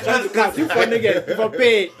to know you're trying to catch. You for niggas, for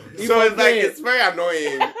pay. So it's like, it's very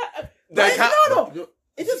annoying. No.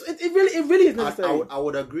 It really is necessary. I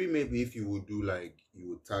would agree maybe if you would do like, you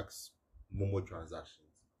would tax Momo transactions.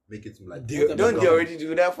 Make it like don't they already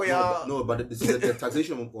do that for y'all? No, but the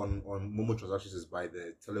taxation on Momo transactions is by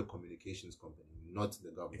the telecommunications company, not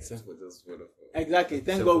the government. Except for this Vodafone. Exactly.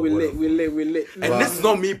 Thank God we're late. And this is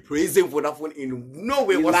not me praising Vodafone in no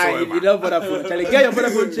way whatsoever. You love Vodafone. Charlie, get your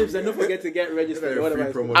Vodafone chips and don't forget to get registered. No.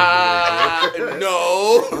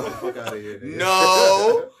 Fuck out of here.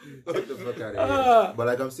 No. Get the fuck out of here. But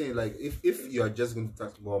like I'm saying, like if you are just going to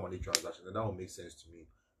tax more money transactions, then that will make sense to me.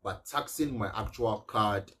 But taxing my actual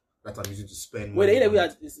card that I'm using to spend money.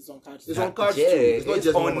 Wait, this is on cards. It's on cards too. It's not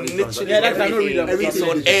just on money. Everything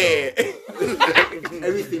on air.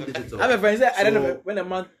 Everything digital. I have a friend said, I don't know, when a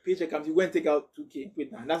month paycheck comes, you go and take out 2K.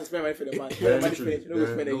 Wait, now that's spend money for the month. When the money finish, you don't go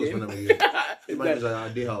spend again. It's like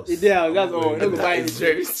a day house. It's day house, that's all. You don't go buy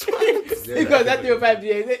anything. Because that thing 5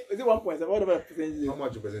 days, is it 1.7? Whatever percentage. How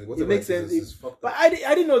much percentage? It makes sense. But I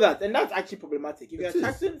didn't know that, and that's actually problematic. If you're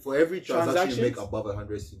taxing for every transaction you make above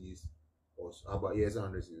 100 CDs. It's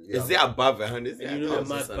 100 CDs. Is it above 100? Yeah, you know the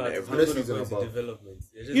mad part. 100 CDs and above. Development.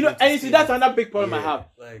 And you see that's another big problem I have.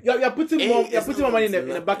 Like, you're putting more money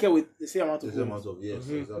in a bucket with the same amount of yes.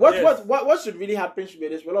 Exactly. What should really happen should be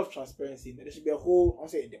there's a lot of transparency. There should be a whole, I'll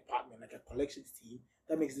say, a department, like a collections team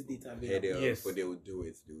that makes this data available. Yes, but they will do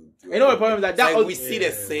it. You know the problem is that we see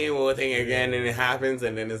the same old thing again, and it happens,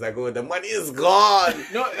 and then it's like, oh, the money is gone.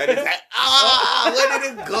 No, and it's like, where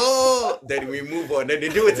did it go? Then we move on. Then they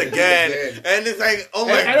do it again, and it's like, oh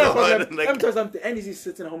my god. Let me tell you something. NDC is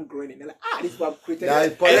sitting at home growing, and they're like, this is what I've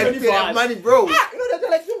created. Collecting money, bro. They're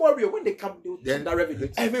like, don't worry. When they come, they'll take that revenue.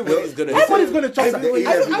 Everybody's gonna try. The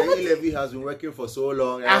E-levy has been working for so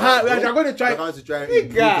long. They're going to try. To try and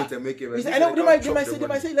improve it and make it. They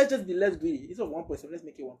might say, let's just be less greedy. It's not 1.7. Let's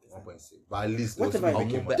make it 1%. 1.6. But at least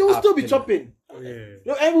they will still be chopping.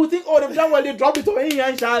 And we'll think, they've done well. They drop it over here,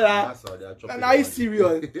 inshallah. That's how they are chopping. And are you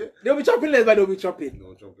serious? They'll be chopping less, but they'll be chopping.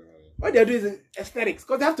 No chopping. What they're doing is aesthetics,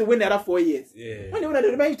 because they have to win the other 4 years. Yeah. When they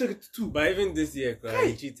win, the man took it to 2. But even this year,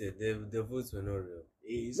 he cheated. The votes were not real.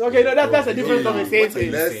 Okay, no, that's a different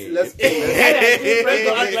conversation. Let's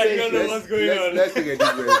act like you don't know what's going on. Let's take a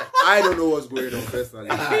deep breath. I don't know what's going on personally,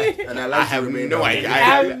 and I have no idea. I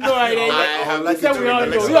have no idea. I have We said we all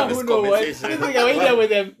know. We don't know what. This nigga went there with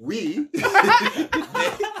them.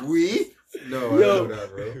 We? No, I Yo. don't know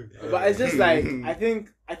that, bro. But it's just like I think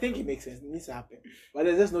it makes sense. It needs to happen. But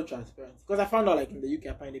there's just no transparency. Because I found out like in the UK,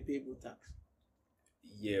 apparently they pay road tax.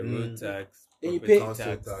 Yeah, road tax. Then you pay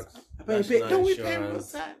Council tax. Apparently you pay. Don't we pay road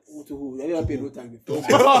insurance. tax? To who? They never pay road tax before.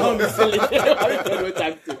 I'm silly. We pay road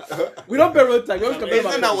tax too. We don't pay road tax. We always complain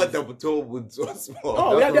Isn't about that it. what the toll booths was for?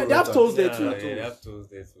 Oh, they have tolls there too. Yeah, they have tools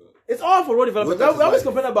there too. It's all for road development. Road tax We always is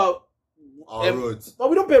complain about. Our roads. But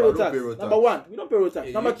we don't pay road don't tax. pay road Number tax. 1, we don't pay road tax.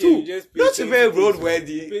 Yeah, Number you 2, just Don't you pay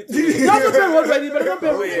roadworthy? you have to pay road ready, but you don't pay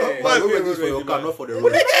road yeah. tax. But road is for your car, not for the We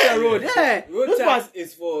road. don't pay the road. Yeah. Road Those tax parts-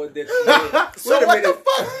 is for the. So what the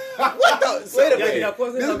fuck? What the? Wait a minute.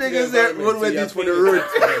 This nigga said roadworthy is for the road.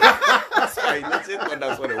 Sorry, legit when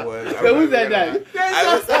that's what it was. So who said that? I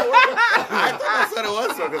thought that's what it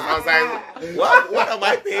was for because I was like, what am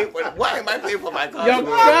I paying for? Why am I paying for my car? Your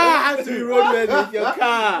car has to be roadworthy with your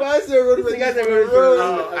car. Why is there roadworthy This guy's a for the road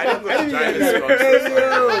road? I didn't go to drive Yo.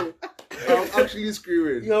 this I'm actually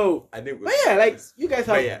screaming. Yo. I didn't go. But yeah, like you guys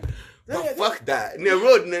have. But yeah. But fuck that. The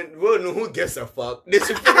road, who gives a fuck? They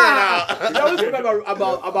should figure it out. You always talk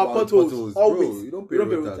about potholes. Potholes. Always. Bro, you don't pay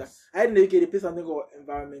road tax. I heard in the UK they pay something called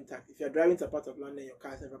environment tax. If you're driving to a part of London, your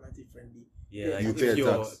car is environmentally friendly. Yeah, like You if pay a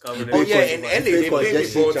you're tax. covered Oh in- yeah, in LA they pay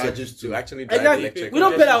congestion people charges to too. actually drive Exactly. electric. We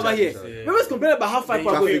don't pay that over here. Yeah. We always complain about how far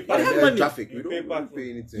people are going. Traffic, But they have money. traffic. We You don't pay pay parking.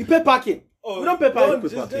 anything. You pay parking. Oh, We don't pay parking.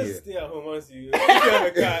 Just stay at home once you. If you have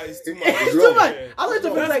a car, it's too much. It's too much. I was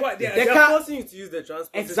talking That's like why the they're car. forcing you to use the transport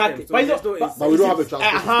Exactly. system. But So it's there's not- no But we don't have a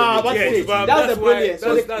transport But Yeah, that's but that's the that's brilliance. why-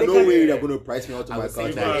 So that's- No way they're going to price me out of I my was car.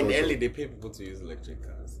 saying to that in my LA car. they pay people to use electric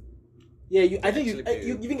cars. Yeah, I think Actually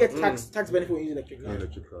you even get tax benefit when you use electric Yeah, cars.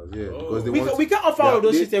 electric cars, yeah. Oh. Because they We want can, we can't offer all of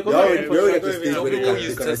those shit here because they're we're already already at the for stage So where they people can-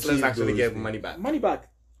 use they can Teslas achieve actually those get things. money back money back,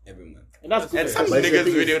 every month. and that's And good. some But the niggas thing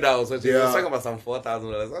is- video that I was watching, he was Yeah. talking about some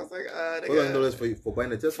 $4,000. I was like, $4,000 for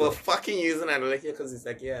buying a Tesla. for fucking using it. I'm like, yeah, because it's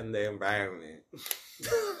like, yeah, and the environment.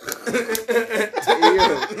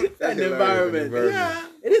 An environment. Yeah,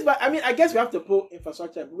 it is. But I mean, I guess we have to put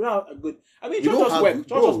infrastructure. We don't have a good. I mean, We don't churches have- work.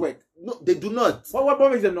 bro. Churches work. No, they do not.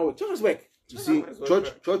 What makes them know? Churches work. You see,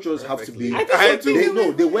 churches have to be. I think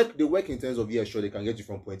so too. They work in terms of, yeah, sure, they can get you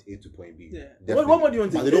from point A to point B. Yeah. Definitely. What more do you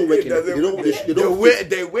want to But do? they don't work in. They don't. the way fit-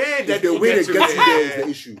 the way that the way they get you there there is the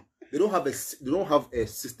issue. They don't have a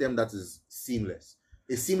system that is seamless.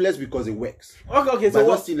 It's seamless because it works. Okay. But So it's not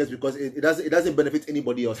what? seamless because it doesn't benefit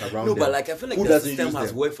anybody else around No, them. but like I feel like Who the doesn't system use has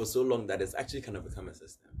them? worked for so long that it's actually kind of become a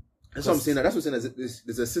system. That's what I'm saying. That's what I'm saying.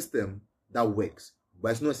 There's a system that works,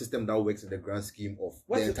 but it's not a system that works in the grand scheme of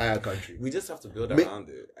What's the it- entire country. We just have to build Ma- around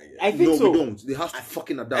it. I guess. I think No, so. we don't. They have to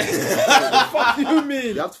fucking adapt. What do you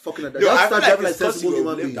mean? They have to fucking adapt. No, They I have feel to start like driving like it's because sensible you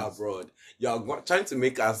human lived beings. abroad. You're trying to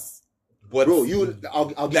make us. But Bro,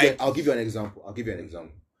 I'll give you an example.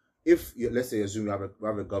 If let's say assume we have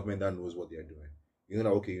a government that knows what they're doing. You know that,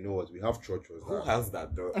 okay, you know what, we have churches. who that- has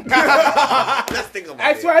that though? Let's think about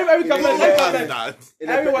I it. swear, every Who government, has government, that? in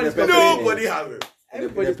a everyone is perfect complaining. Nobody world, has it. in a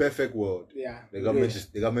everybody. perfect world, Yeah. the government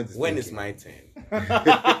is When is thinking. my turn?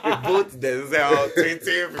 Vote Denzel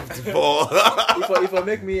 2054. If I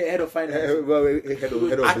make me head of finance, Well, head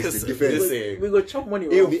of I can this see defense. this. we go chop money.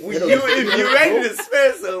 If Around. you ready to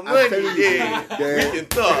spend some I'm money, telling you, yeah, we can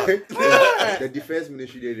talk. the defense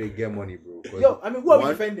ministry, they get money, bro. 'Cause Yo, I mean, who are we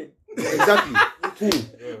one- defending? Exactly. Who?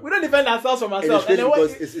 We don't defend ourselves from And ourselves. it's And then crazy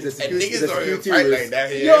what? because it's a And security, niggas it's a don't even security fight risk. like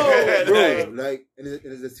that here. Yo, Bro, like, and it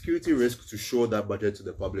is a security risk to show that budget to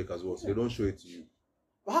the public as well. So they don't show it to you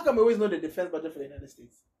But how come we always know the defense budget for the United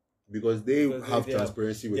States? because they Because have they are-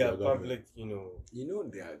 transparency with They their are government. public, you know. You know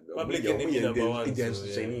they are Public we- enemy we- number they- one, they- so,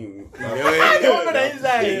 yeah. Chinese. They don't know the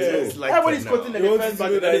inside. It's like Everybody's that quoting the now. defense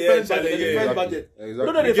budget. The defense budget. The defense budget. We don't know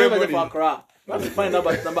the Exactly. defense budget for Accra. We have to find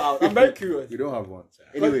that number out. I'm very curious. We don't have one.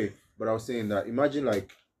 Anyway, but I was saying that imagine like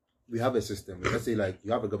we have a system. Let's say like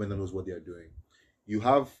you have a government that knows what they are doing. You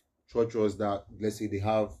have churches that let's say they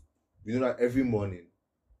have, you know that every morning,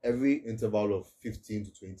 every interval of 15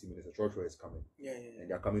 to 20 minutes, a church is coming. Yeah. And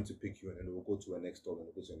they're coming to pick you and then they will go to a next stop and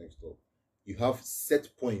they go to a next stop. You have set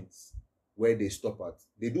points where they stop at.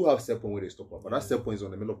 They do have set point where they stop at, but that set point is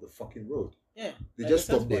on the middle of the fucking road. Yeah. They Like just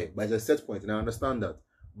a set stop there, point. but it's a set point, and I understand that.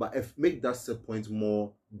 But if make that set point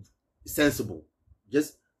more sensible,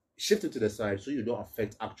 just shift it to the side so you don't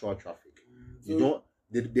affect actual traffic. You So- don't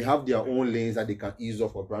they have their own lanes that they can ease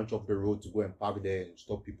off or branch off the road to go and park there and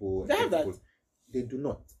stop people. They have that. They do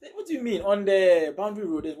not. What do you mean? On the boundary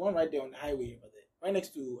road, there's one right there on the highway over there, right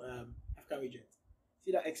next to African Region.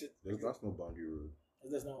 See that exit? That's no boundary road.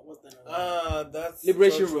 That's not. What's that? That's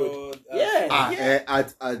Liberation Road.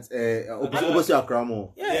 At opposite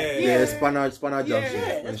Akramo. Yeah. Spanner Junction.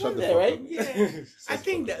 Yeah, that's one there, right? Yeah. I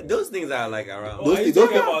think that those things are like around. Are you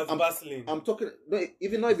talking about bustling? I'm talking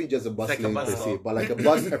not even just a bus Like a lane bus per se, stop. but like a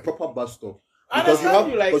proper bus stop.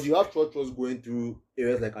 Because you have churches going through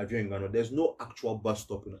areas like Adrian Gano. There's no actual bus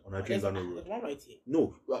stop on Adrian Gano Road. There's one right here.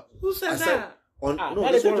 No. Who said that?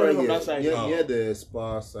 This one right that side. here. Near the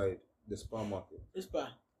Spa side, the Spa market. This bar.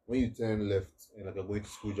 When you turn left and like you're going to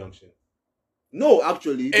School Junction. No,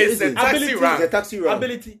 actually, It's a taxi rank. It's a taxi rank.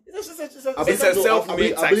 Ability. It's a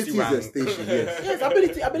self-made Ability taxi rank. is a station, yes. Yes,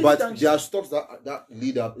 ability. But junction. there are stops that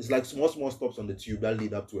lead up. It's like small stops on the tube that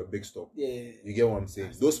lead up to a big stop. Yeah. You get what I'm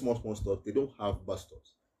saying? Those small stops, they don't have bus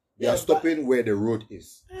stops. They Yeah, are stopping where the road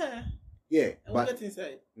is. Yeah. Yeah, And but we get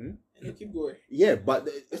inside. And you keep going. yeah, but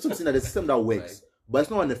it's something that the system that works. But it's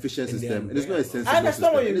not an efficient And system. then- And it's not a sensible I understand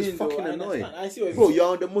system. what you And mean. it's fucking though. annoying. I see what you Bro, mean. you're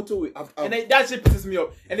on the motorway. And that shit pisses me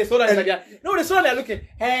off. And they saw that inside there. No, they saw that looking.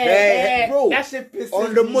 Hey, bro, that shit pisses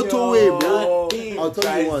on the me motorway, off. bro. I'll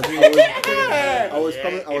tell you once. I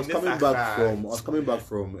was coming back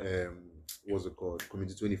from what's it called?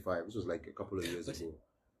 Community 25. This was like a couple of years ago.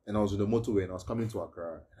 And I was on the motorway and I was coming to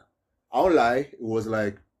Accra. I won't lie, it was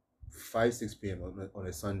like 5-6 p.m. on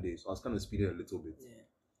a Sunday, so I was kind of speeding a little bit. Yeah.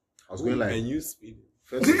 I was going like. And you speeding.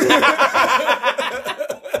 First of all,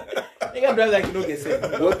 Nigga drive like you don't get sick.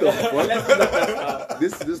 what the fuck?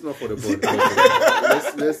 This is not for the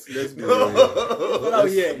podcast. Let's be real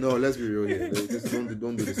here. No, let's be real here.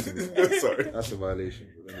 Don't do this to me. Sorry. That's a violation.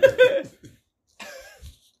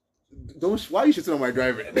 Why are you shitting on my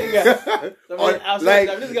driver?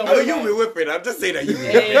 You be whipping. I'm just saying that you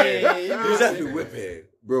you just be whipping.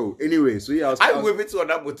 Bro, anyway, so yeah, I whip it to on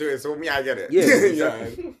that motor, so me, I get it. Yeah,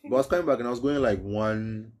 exactly. But I was coming back and I was going like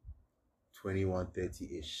 120,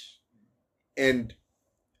 130-ish. And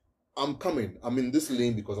I'm coming. I'm in this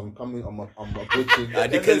lane because I'm coming. I'm approaching.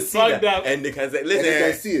 They can see that. And they can say, listen. And they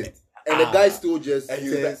can see it. And the guy still just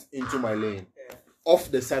turns into my lane.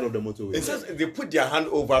 Off the side of the motorway. It's just they put their hand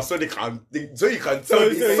over so you can tell.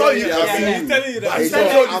 He's telling you that. I'm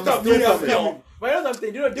still coming. But you know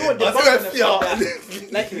something, you know they want the back on the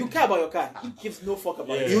car. Like you care about your car, he gives no fuck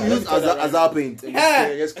about it. You use as our paint.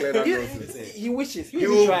 Just clear that nonsense. He wishes. He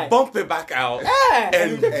will bump it back out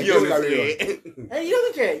and be on his way. And he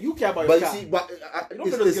doesn't care. You care about your car. But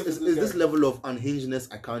it's this level of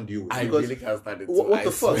unhingedness I can't deal with. I really can't stand it. What the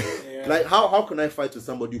fuck? Like how can I fight with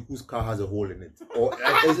somebody whose car has a hole in it? Or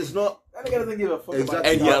it's not. That nigga doesn't give a fuck about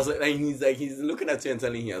and he's looking at you and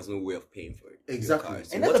telling he has no way of paying for it. Exactly.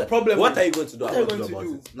 And that's the problem. What are you going to do about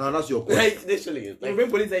it? No, that's your point. Like, literally, you bring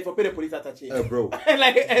police there for pay the police attach it. Bro.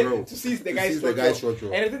 To seize the guy's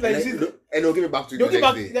structure. And it's like and they'll give it back to you the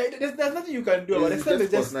next day. There's nothing you can do about it. The system is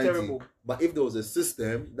just terrible. But if there was a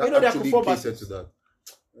system that actually catered to that.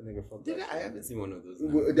 I haven't seen one of those.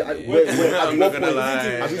 At what point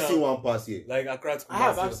have you seen one pass here? Like Accra to I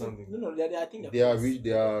have or something. No, I think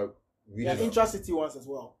they are intra-city ones as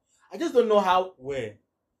well. I just don't know how. Where?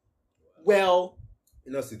 Well,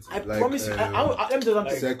 inner city. I promise you. Let me tell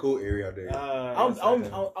something. Circle area there.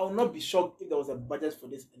 I'll not be shocked if there was a budget for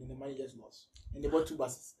this and the money just lost and they bought 2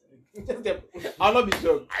 buses. I'll not be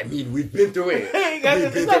shocked. I mean, we've been through it. When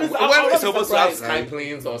we're supposed to have sky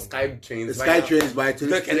planes or sky trains. Sky trains by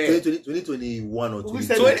 2021 or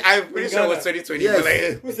 2020. I'm pretty sure it was 2020.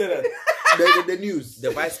 Yes. Who said that? The news.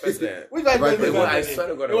 The vice president. Which vice president? I swear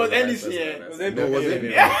to God, it was NDC.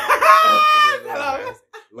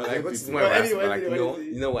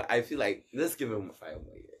 You know what? I feel like let's give them 5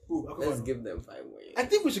 more years. Let's give them 5 more years. I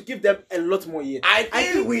think we should give them a lot more years. I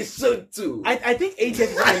think we should too. I think 8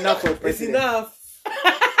 years is not enough for president. It's enough.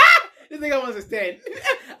 This nigga wants to stand.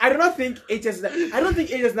 I do not think 8 years is enough. I don't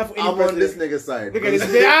think 8 years is enough for any I'm president. on this nigga's side. Look at this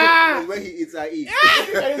face. When he eats, I eat.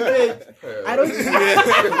 I don't think.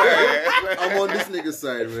 I'm on this nigga's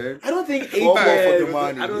side, man. I don't think 8 years.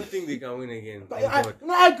 I don't think they can win again.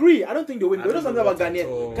 I agree. I don't think they win. You know something about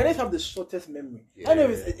Ghanaians? Ghanaians have the shortest memory. I know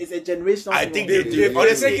it's a generational. I think they do.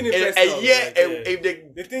 Honestly, a year,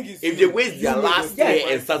 if they waste their last year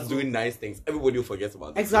and start doing nice things, everybody will forget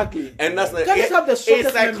about it. Exactly. And that's like Ghanaians have the shortest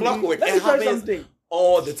it's like memory. clockwork. Let me It tell you happens something.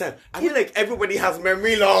 all the time. I feel like everybody has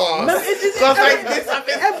memory loss. Because like this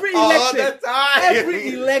happens every all election, the time.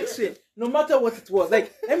 every election, no matter what it was.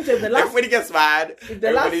 Like let me tell you, the last everybody gets mad.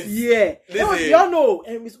 The last year, we all know,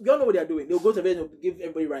 and we all know what they are doing. They'll go to bed and give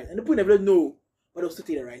everybody right, and they put in everybody no. but they'll still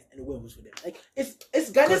take the rice and go and vote for them. Like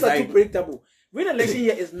it's Ghanaians are too predictable. Winning election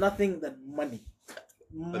here is nothing than money.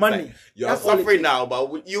 Money. Like, you're suffering now,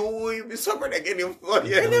 but you will be suffering again in 4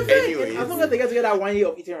 years. Anyway, as long as they get to get that 1 year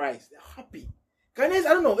of eating rice, they're happy. Ghanaians,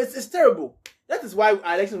 I don't know, it's terrible. That is why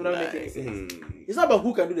our elections will not make any sense. It's not about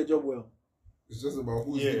who can do the job well. It's just about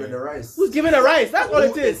who's giving the rice. Who's giving the rice? That's all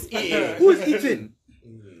it is. Who's eating?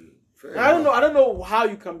 I don't know how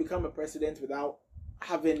you can become a president without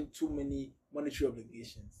having too many monetary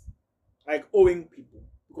obligations, like owing people.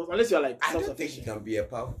 Because unless you're like, I don't think you can be a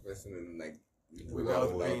powerful person and like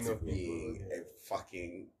without being a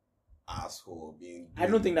fucking asshole, I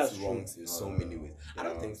don't think that's wrong in so many ways. I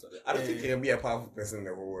don't think so. I don't think you can be a powerful person in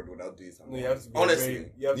the whole world without doing something. No, you have to be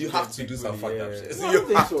honestly, you have to do some fucked up shit. I don't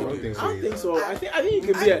think so. I think you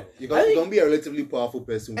can be you can be a relatively powerful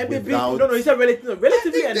person without. No, he said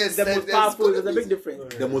relatively and the most powerful. There's a big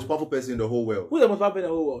difference. The most powerful person in the whole world. Who's the most powerful in the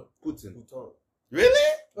whole world? Putin.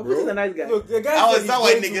 Really? Putin's a nice guy. Look, the guy I was not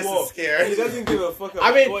why niggas are scared. He doesn't give a fuck about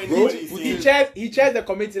I mean, what he chairs the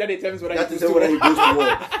committee that determines whether he goes to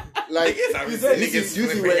war. Like, this is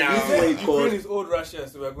where he calls. Ukraine is old Russia,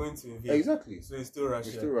 so we're going to invade. Exactly. So it's still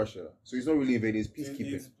Russia. So he's not really invading, it's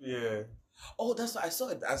peacekeeping. Yeah. Oh, that's what I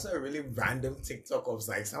saw. I saw a really random TikTok of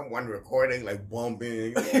like someone recording like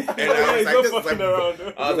bombing, and I was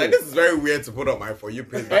like, this is very weird to put on my For You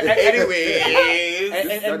page. But anyway,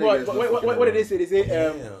 and what did they say? They say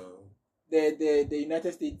the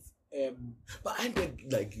United States. But I think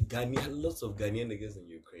like lots of Ghanaian niggas in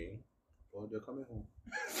Ukraine. Oh, they're coming home.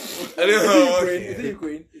 I don't know. Is it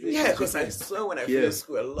Ukraine? Yeah, because I saw when I finished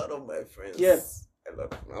school, a lot of my friends. Yes. A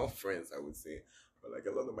lot of my friends, I would say. But like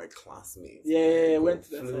a lot of my classmates. Yeah, went to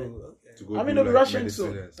that side. I mean, they'll be Russian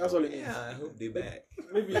soon. That's all it is. Yeah, I hope they're back.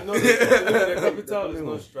 Maybe not. The capital is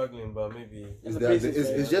not struggling, but maybe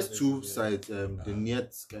it's just two sides. The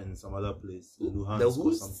Donetsk and some other place. Luhansk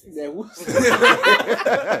or something. The who's?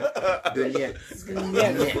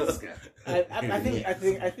 Donetsk.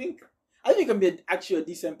 I think you can be actually a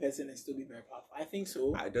decent person and still be very powerful. I think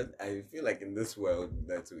so. I feel like in this world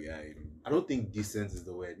that's we are. I don't think decent is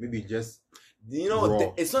the word. Maybe just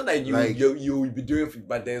raw. It's not that you will be doing,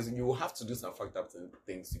 but you will have to do some fucked up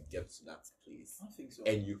things to get to that place. I think so.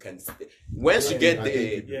 And you can stay. Once you get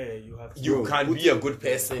there, you have to. You can be a good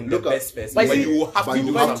person, the best person, but you have to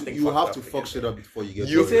do something. You have to fuck shit up before you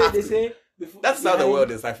get there. They say that's how the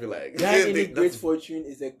world is. I feel like any great fortune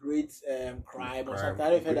is a great crime or something.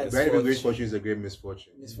 I don't know if that. Great fortune is a great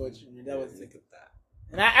misfortune. That was look at that.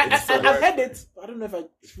 And I've heard it, but I don't know if I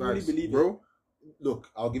truly believe it. Bro,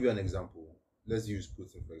 look, I'll give you an example. Let's use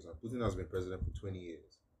Putin for example. Putin has been president for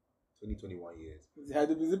 21 years. He had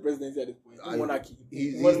the presidency at this point. Monarchy.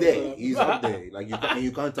 He's there. He's up there. Like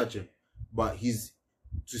you can't touch him. But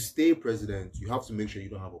to stay president, you have to make sure you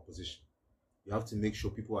don't have opposition. You have to make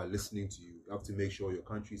sure people are listening to you. You have to make sure your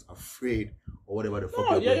country is afraid or whatever the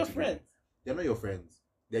fuck. No, they're your friends. They're not your friends.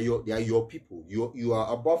 They are your people. You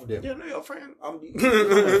are above them. You're not your friend.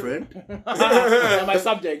 You're my friend. You're my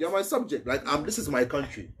subject. You're my subject. Like this is my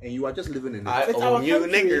country, and you are just living in it. I own you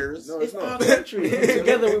niggers. No, it's our country.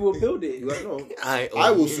 Together we will build it.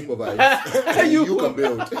 I will supervise. you can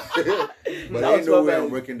build. But I know where I'm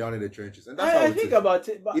working down in the trenches, and that's how I think about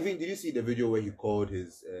it. But even did you see the video where he called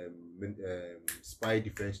his spy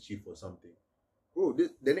defense chief or something? Bro,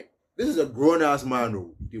 this is a grown ass man.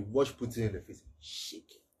 Who they watch Putin in the face,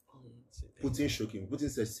 shaking. Putin shook him. Putin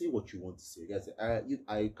said, "Say what you want to say." Guys,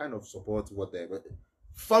 I kind of support what they're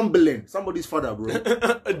fumbling. Somebody's father, bro.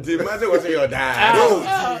 The man wasn't your dad.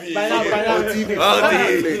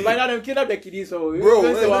 By now, them kidnapped the kiddies. So bro,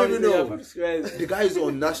 the guy is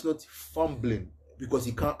on national fumbling because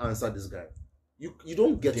he can't answer this guy. You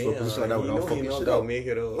don't get to a position like that without fucking shit up. Make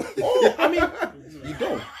it all. Oh, I mean, you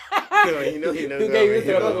don't. He's going to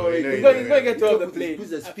get to the plane.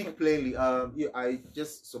 Please speak plainly. I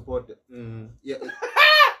just support the.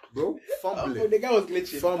 Bro, fumbling. The guy was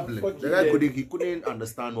glitching. Fumbling. The guy couldn't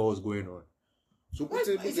understand what was going on. So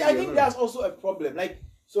I think that's also a problem. Like,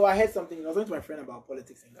 so I heard something. I was talking to my friend about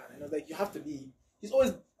politics in Ghana, and I was like, you have to be. He's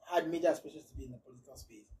always had major aspirations to be in the political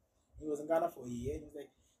space. He was in Ghana for a year, and he was like,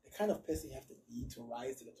 the kind of person you have to be to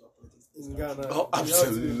rise to the top of politics in Ghana. Oh,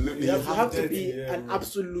 absolutely. You have to be an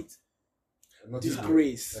absolute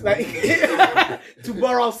disgrace, like to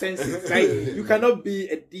borrow senses. Like you cannot be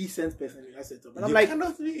a decent person in that setup. And I'm like,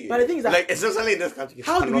 cannot be. But the thing is that, like, especially in this country,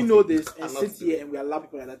 how do we know this and sit here and we allow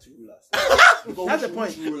people like that to rule us? That's the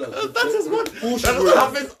point. That is what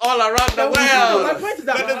happens all around the world. My point is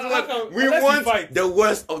that we want the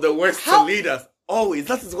worst of the worst to lead us. Always,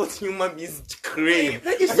 that is what human beings crave.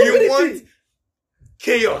 We want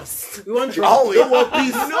chaos. We want Oh, we trouble. want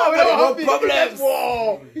peace. No, we don't don't want want problems.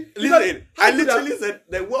 War. Listen, I literally said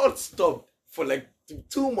the world stopped for like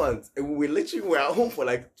 2 months, and we were at home for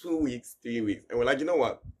like 2 weeks, 3 weeks, and we're like, you know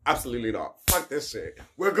what? Absolutely not. Fuck this shit.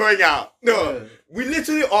 We're going out. No, we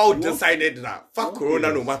literally all decided that fuck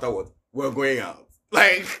Corona, no matter what. We're going out.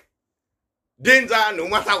 Like danger, no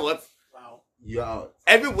matter what. Wow. You're out.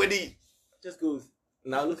 Everybody Just goes.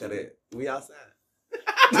 now look at it. We outside.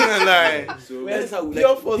 Like, So that's how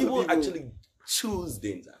pure force of people evil. actually choose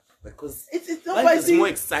danger because It's not life why is more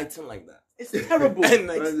exciting like that. it's terrible. And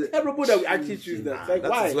like, It's terrible that we actually choose that. Like,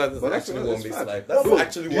 that why? is what But is actually that's what makes fact. life. That's Bro,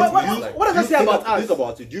 actually what- what makes life. what does that say think about us? Think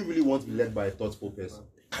about it. Do you really want to be led by a thoughtful person?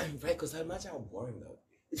 Right, because I imagine how boring that would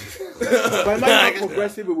But imagine how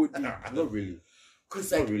progressive it would be. Not really. Because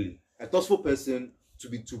Not really. A thoughtful person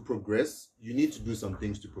to progress, you need to do some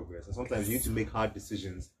things to progress, and sometimes you need to make hard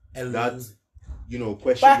decisions that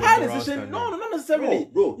question By your hard moral decision, standard. no, not necessarily.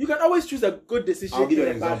 Bro. You can always choose a good decision. I'll give you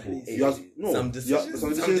in an a bad example. place. You have, no, some you decisions, have-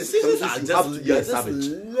 some some decisions decisions are you have to just, be a you're just savage.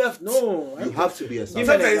 left. No, You have to be a Give savage. me an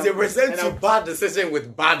Sometimes they example. present And you I'm- bad decision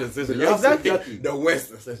with bad decision. You have Exactly. to pick the worst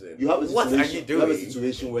decision. You have a What situation, are you You have a doing?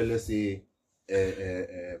 situation where, let's say,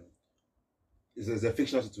 it's a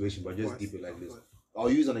fictional situation, but just deep it like this. I'll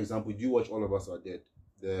use an example. Do you watch All of Us Are Dead?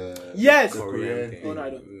 Yes. the Korean thing. Oh, no, I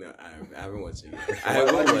don't. No, I haven't watched it. I Why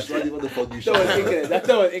haven't do you- watched why do it. you- what the fuck do you That was shout? English. That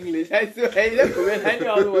was English. I knew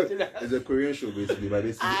I was watching that. It's a Korean show basically, but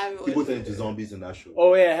basically people turn into zombies in that show.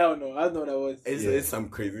 Oh yeah, hell no. I don't know what that was. It's some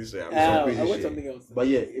crazy shit. I'm Hell, crazy I watched shit. something else. But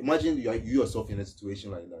yeah, imagine you yourself in a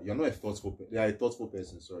situation like that. You're not a thoughtful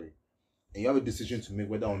person, sorry. And you have a decision to make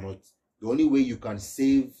whether or not the only way you can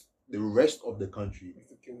save the rest of the country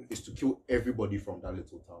is to kill everybody from that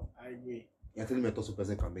little town. I agree. You're telling me a thoughtful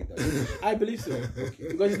person can make that decision. I believe so. Because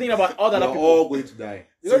you're thinking about all the other We're people. all going to die.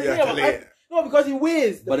 Because So you're you're thinking about, telling- no, because he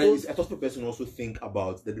weighs. But then a thoughtful person also think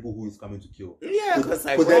about the people who is coming to kill. Yeah, because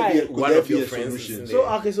like Could there be a, why? could One there of be your a friends is solution? in So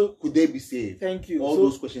okay, so Could they be saved? thank you. All So,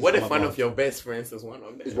 those questions. what if come one about. of your best friends is one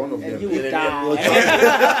of them? is one of and them? he would Your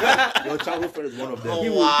die. your childhood friend is one of them. He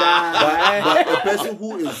would die. But a person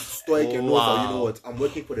who is stoic and knows that, you know Wow. what, I'm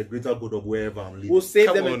working for the greater good of wherever I'm living. We'll save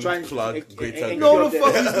Come them on, and try and plug and- greater and good. No, kill the them.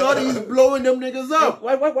 fuck he's not. He's blowing them niggas up.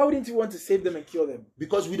 Why wouldn't you want to save them and kill them?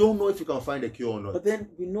 Because we don't know if you can find a cure or not. But then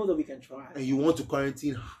we know that we can try. And you want to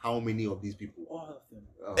quarantine how many of these people? All of them.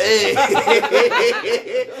 Oh. Hey,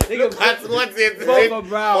 Nigga, that's what it vote is for for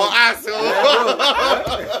Brown. us.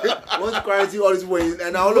 Want to quarantine all these ways,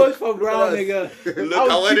 and now Vote look. for Brown, nigga. Look I will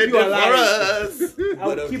how what keep it you did for alive. us. I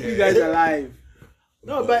will But keep okay. you guys alive.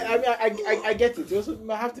 No, but I mean, I get it. You also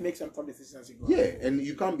might have to make some tough decisions as you go. Yeah, and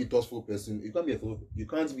you can't be a thoughtful person. You can't be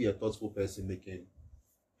a thoughtful person making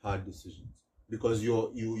hard decisions because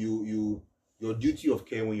your duty of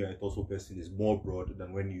care when you're a thoughtful person is more broad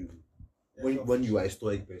than when you are a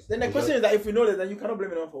stoic person. Then the question is that if we know that, then you cannot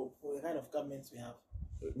blame it for the kind of governments we have.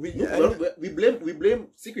 we blame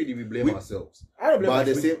secretly. We blame ourselves. I don't blame But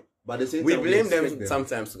at myself. the same We time, blame expect them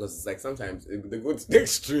sometimes because it's like sometimes they go to the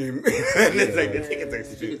extreme. And it's like they take it to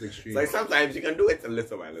extreme. It's extreme. It's like sometimes you can do it a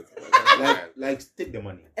little by little. like take the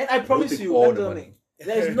money. And I promise take you, all let me the tell money. you,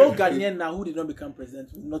 there is no Ghanaian now who did not become president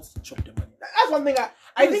who did not chop the money. That's one thing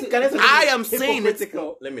I think Ghanaians are I am saying it's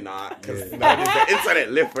hypocritical. let me not because Yeah. the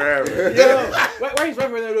internet live forever. Yo, where is my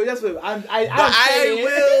president? Just wait. But I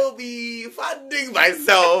will be funding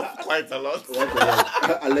myself quite a lot.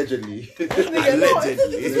 Allegedly.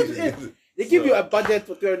 Allegedly. They give you a budget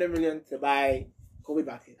for 300 million to buy COVID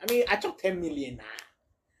vaccine. I mean, I took 10 million now.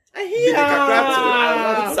 I hear.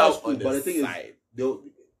 That's That's cool, cool, but the thing is, side. they'll-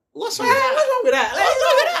 What's What's wrong with that? What's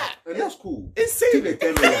wrong with that? and that's cool. It's Take the saving.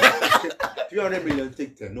 10 million. 300 million,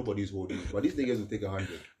 take 10. Nobody's holding it. But these niggas will take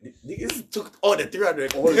 100. Niggas took all the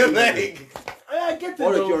 300. All the 300. Like, I get it.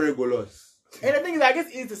 All the though. 300 go lost. And the thing is, I guess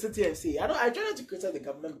it's to sit here and see. I try not to criticize the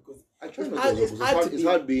government because I try It's not hard- to. it's hard to It's be-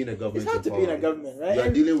 hard being a government. it's hard to be in a government, right? You are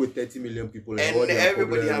And dealing with 30 million people And all their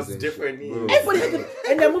everybody problems has and different shit. needs. Bro. everybody has to,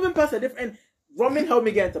 and they're moving past a different. And Roman helped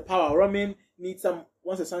me get into power. Roman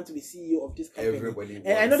wants his son to be CEO of this company. everybody. And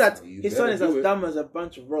I know that You his son better is do as it. dumb as a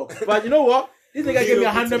bunch of rocks. But you know what? This nigga gave me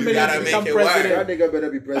 100 You million gotta to make become it work. president. That nigga better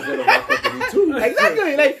be president of that company too.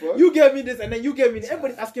 Exactly. Like Fuck. you gave me this, and then you gave me.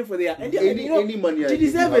 Everybody's asking for their. And any, you know, any money I they give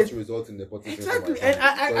you deserve has it. to result in the politics. Exactly. And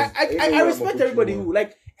I respect everybody who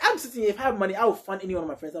like. I'm sitting here. If I have money, I will fund any one of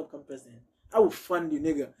my friends. I'll become president. I will fund you,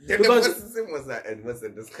 nigga. The Because person was that it was a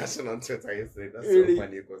discussion on Twitter yesterday. That's Really? so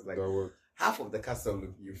funny because like half of the cast of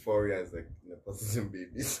Euphoria is like Nepotism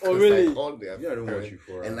babies. Oh, 'Cause, really? Like, all their Yeah, I don't watch parents-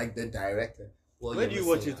 Euphoria. and like the director. Well, Where do you never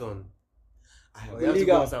watch seen it on? I have, You have to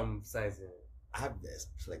Illegal. go on some sites. I have this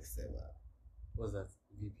Plex server. What's that?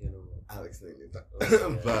 VPN or what? I'll explain Okay.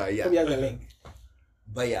 later. But yeah. Toby has a link.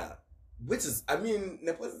 But yeah, which is, I mean,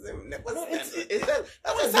 nepotism.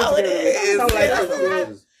 That's how it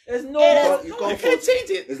is. There's no, you can't change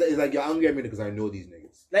it. It's like you're angry at me because I know these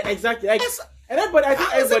niggas. Like exactly, like, and everybody, I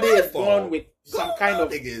think everybody is born with some kind of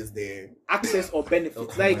niggas there. access or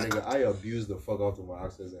benefits. Like, nigga, I abuse the fuck out of my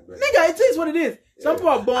access and benefits. Nigga, it is what it is. Some people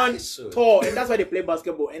are born tall, and that's why they play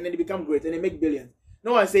basketball, and then they become great, and they make billions.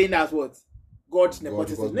 No one's saying that's what God's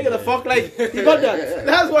nepotism. Nigga, the fuck, like, he got that.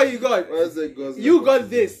 That's what you got. You got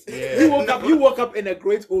this. Yeah. You woke up in a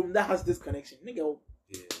great home that has this connection. Nigga,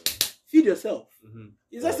 feed yourself. Mm-hmm.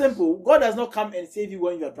 It's that simple. God does not come and save you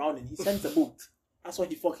when you are drowning. He sends a boat. That's what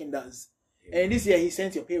he fucking does. Yeah. And this year, he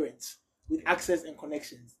sent your parents with access and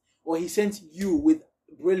connections. Or he sent you with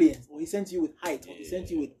brilliance. Or he sent you with height. Or he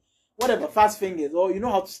sent you with whatever, fast fingers. Or you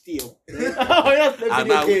know how to steal. Or you know to play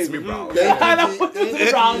video games. And I put you to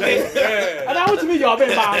me brown. And I want to be your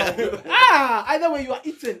baby. Either way, you are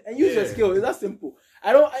eating and use your skill. It's that simple.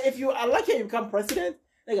 If you are lucky and you become president,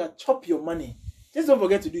 they gonna chop your money. Just don't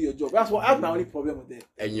forget to do your job. That's my only problem with it.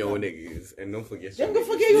 And your niggas. And don't forget your niggas. Don't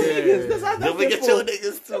forget your niggas. Don't forget your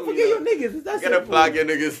niggas too. Don't forget your niggas. That's you gotta plug your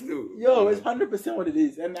niggas too. Yo, it's 100% what it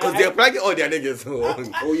is. Because they're plugging all their niggas.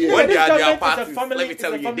 Oh yeah. When they are their parties, let me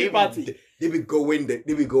tell you, they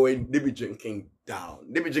be drinking down.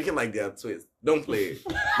 They be drinking like they're twist. Don't play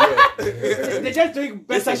it. They just drink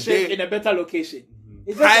better shit in a better location.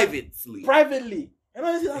 Privately. And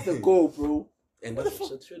honestly, that's the goal, bro. And that's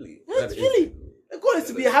truly. The goal is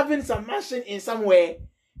to be having some mansion in somewhere.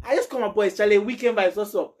 I just come up with Charlie weekend vibes,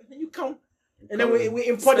 what's up? And then you come. And then we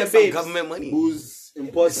import the babes. Government money. Who's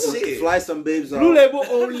import fly some babes out. Blue label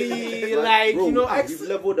only, like, bro, you know. We've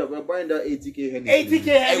leveled up. We're buying that 80k Henny. 80k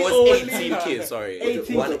Henny. It was 18k, sorry.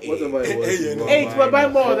 18. Whatever it was. 8, we're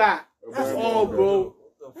buying more of that. That's all, bro.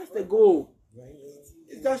 That's the goal.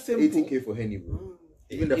 It's that simple. 18k for Henny, bro.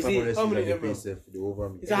 Even the 500 how many pay safe for the over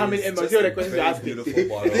me. It's how many ml? See what the questions you're asking. Beautiful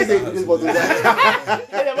bottle.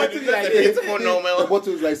 The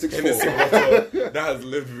bottle is like 6'4". That has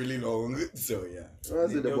lived really long. So yeah. I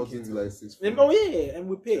said the bottle is like 6'4". Oh yeah, and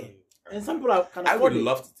we pay. And some people can afford it. I would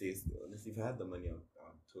love to taste it. Honestly, if I had the money, I'd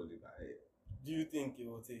totally buy it. Do you think it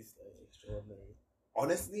will taste like extraordinary?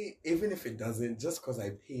 Honestly, even if it doesn't, just because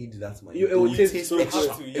I paid that money, it will taste so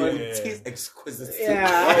extra. good. It will taste exquisite.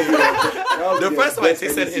 Yeah. The first time I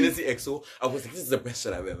tasted Hennessy XO, I was like, this is the best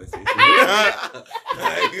shit I've ever tasted.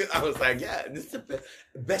 I was like, yeah, this is the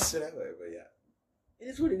best shit ever. Yeah. It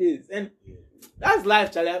is what it is. And that's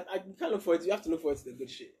life, Charlie. You can't look forward to it. You have to look forward to the good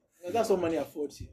shit. That's what money affords you.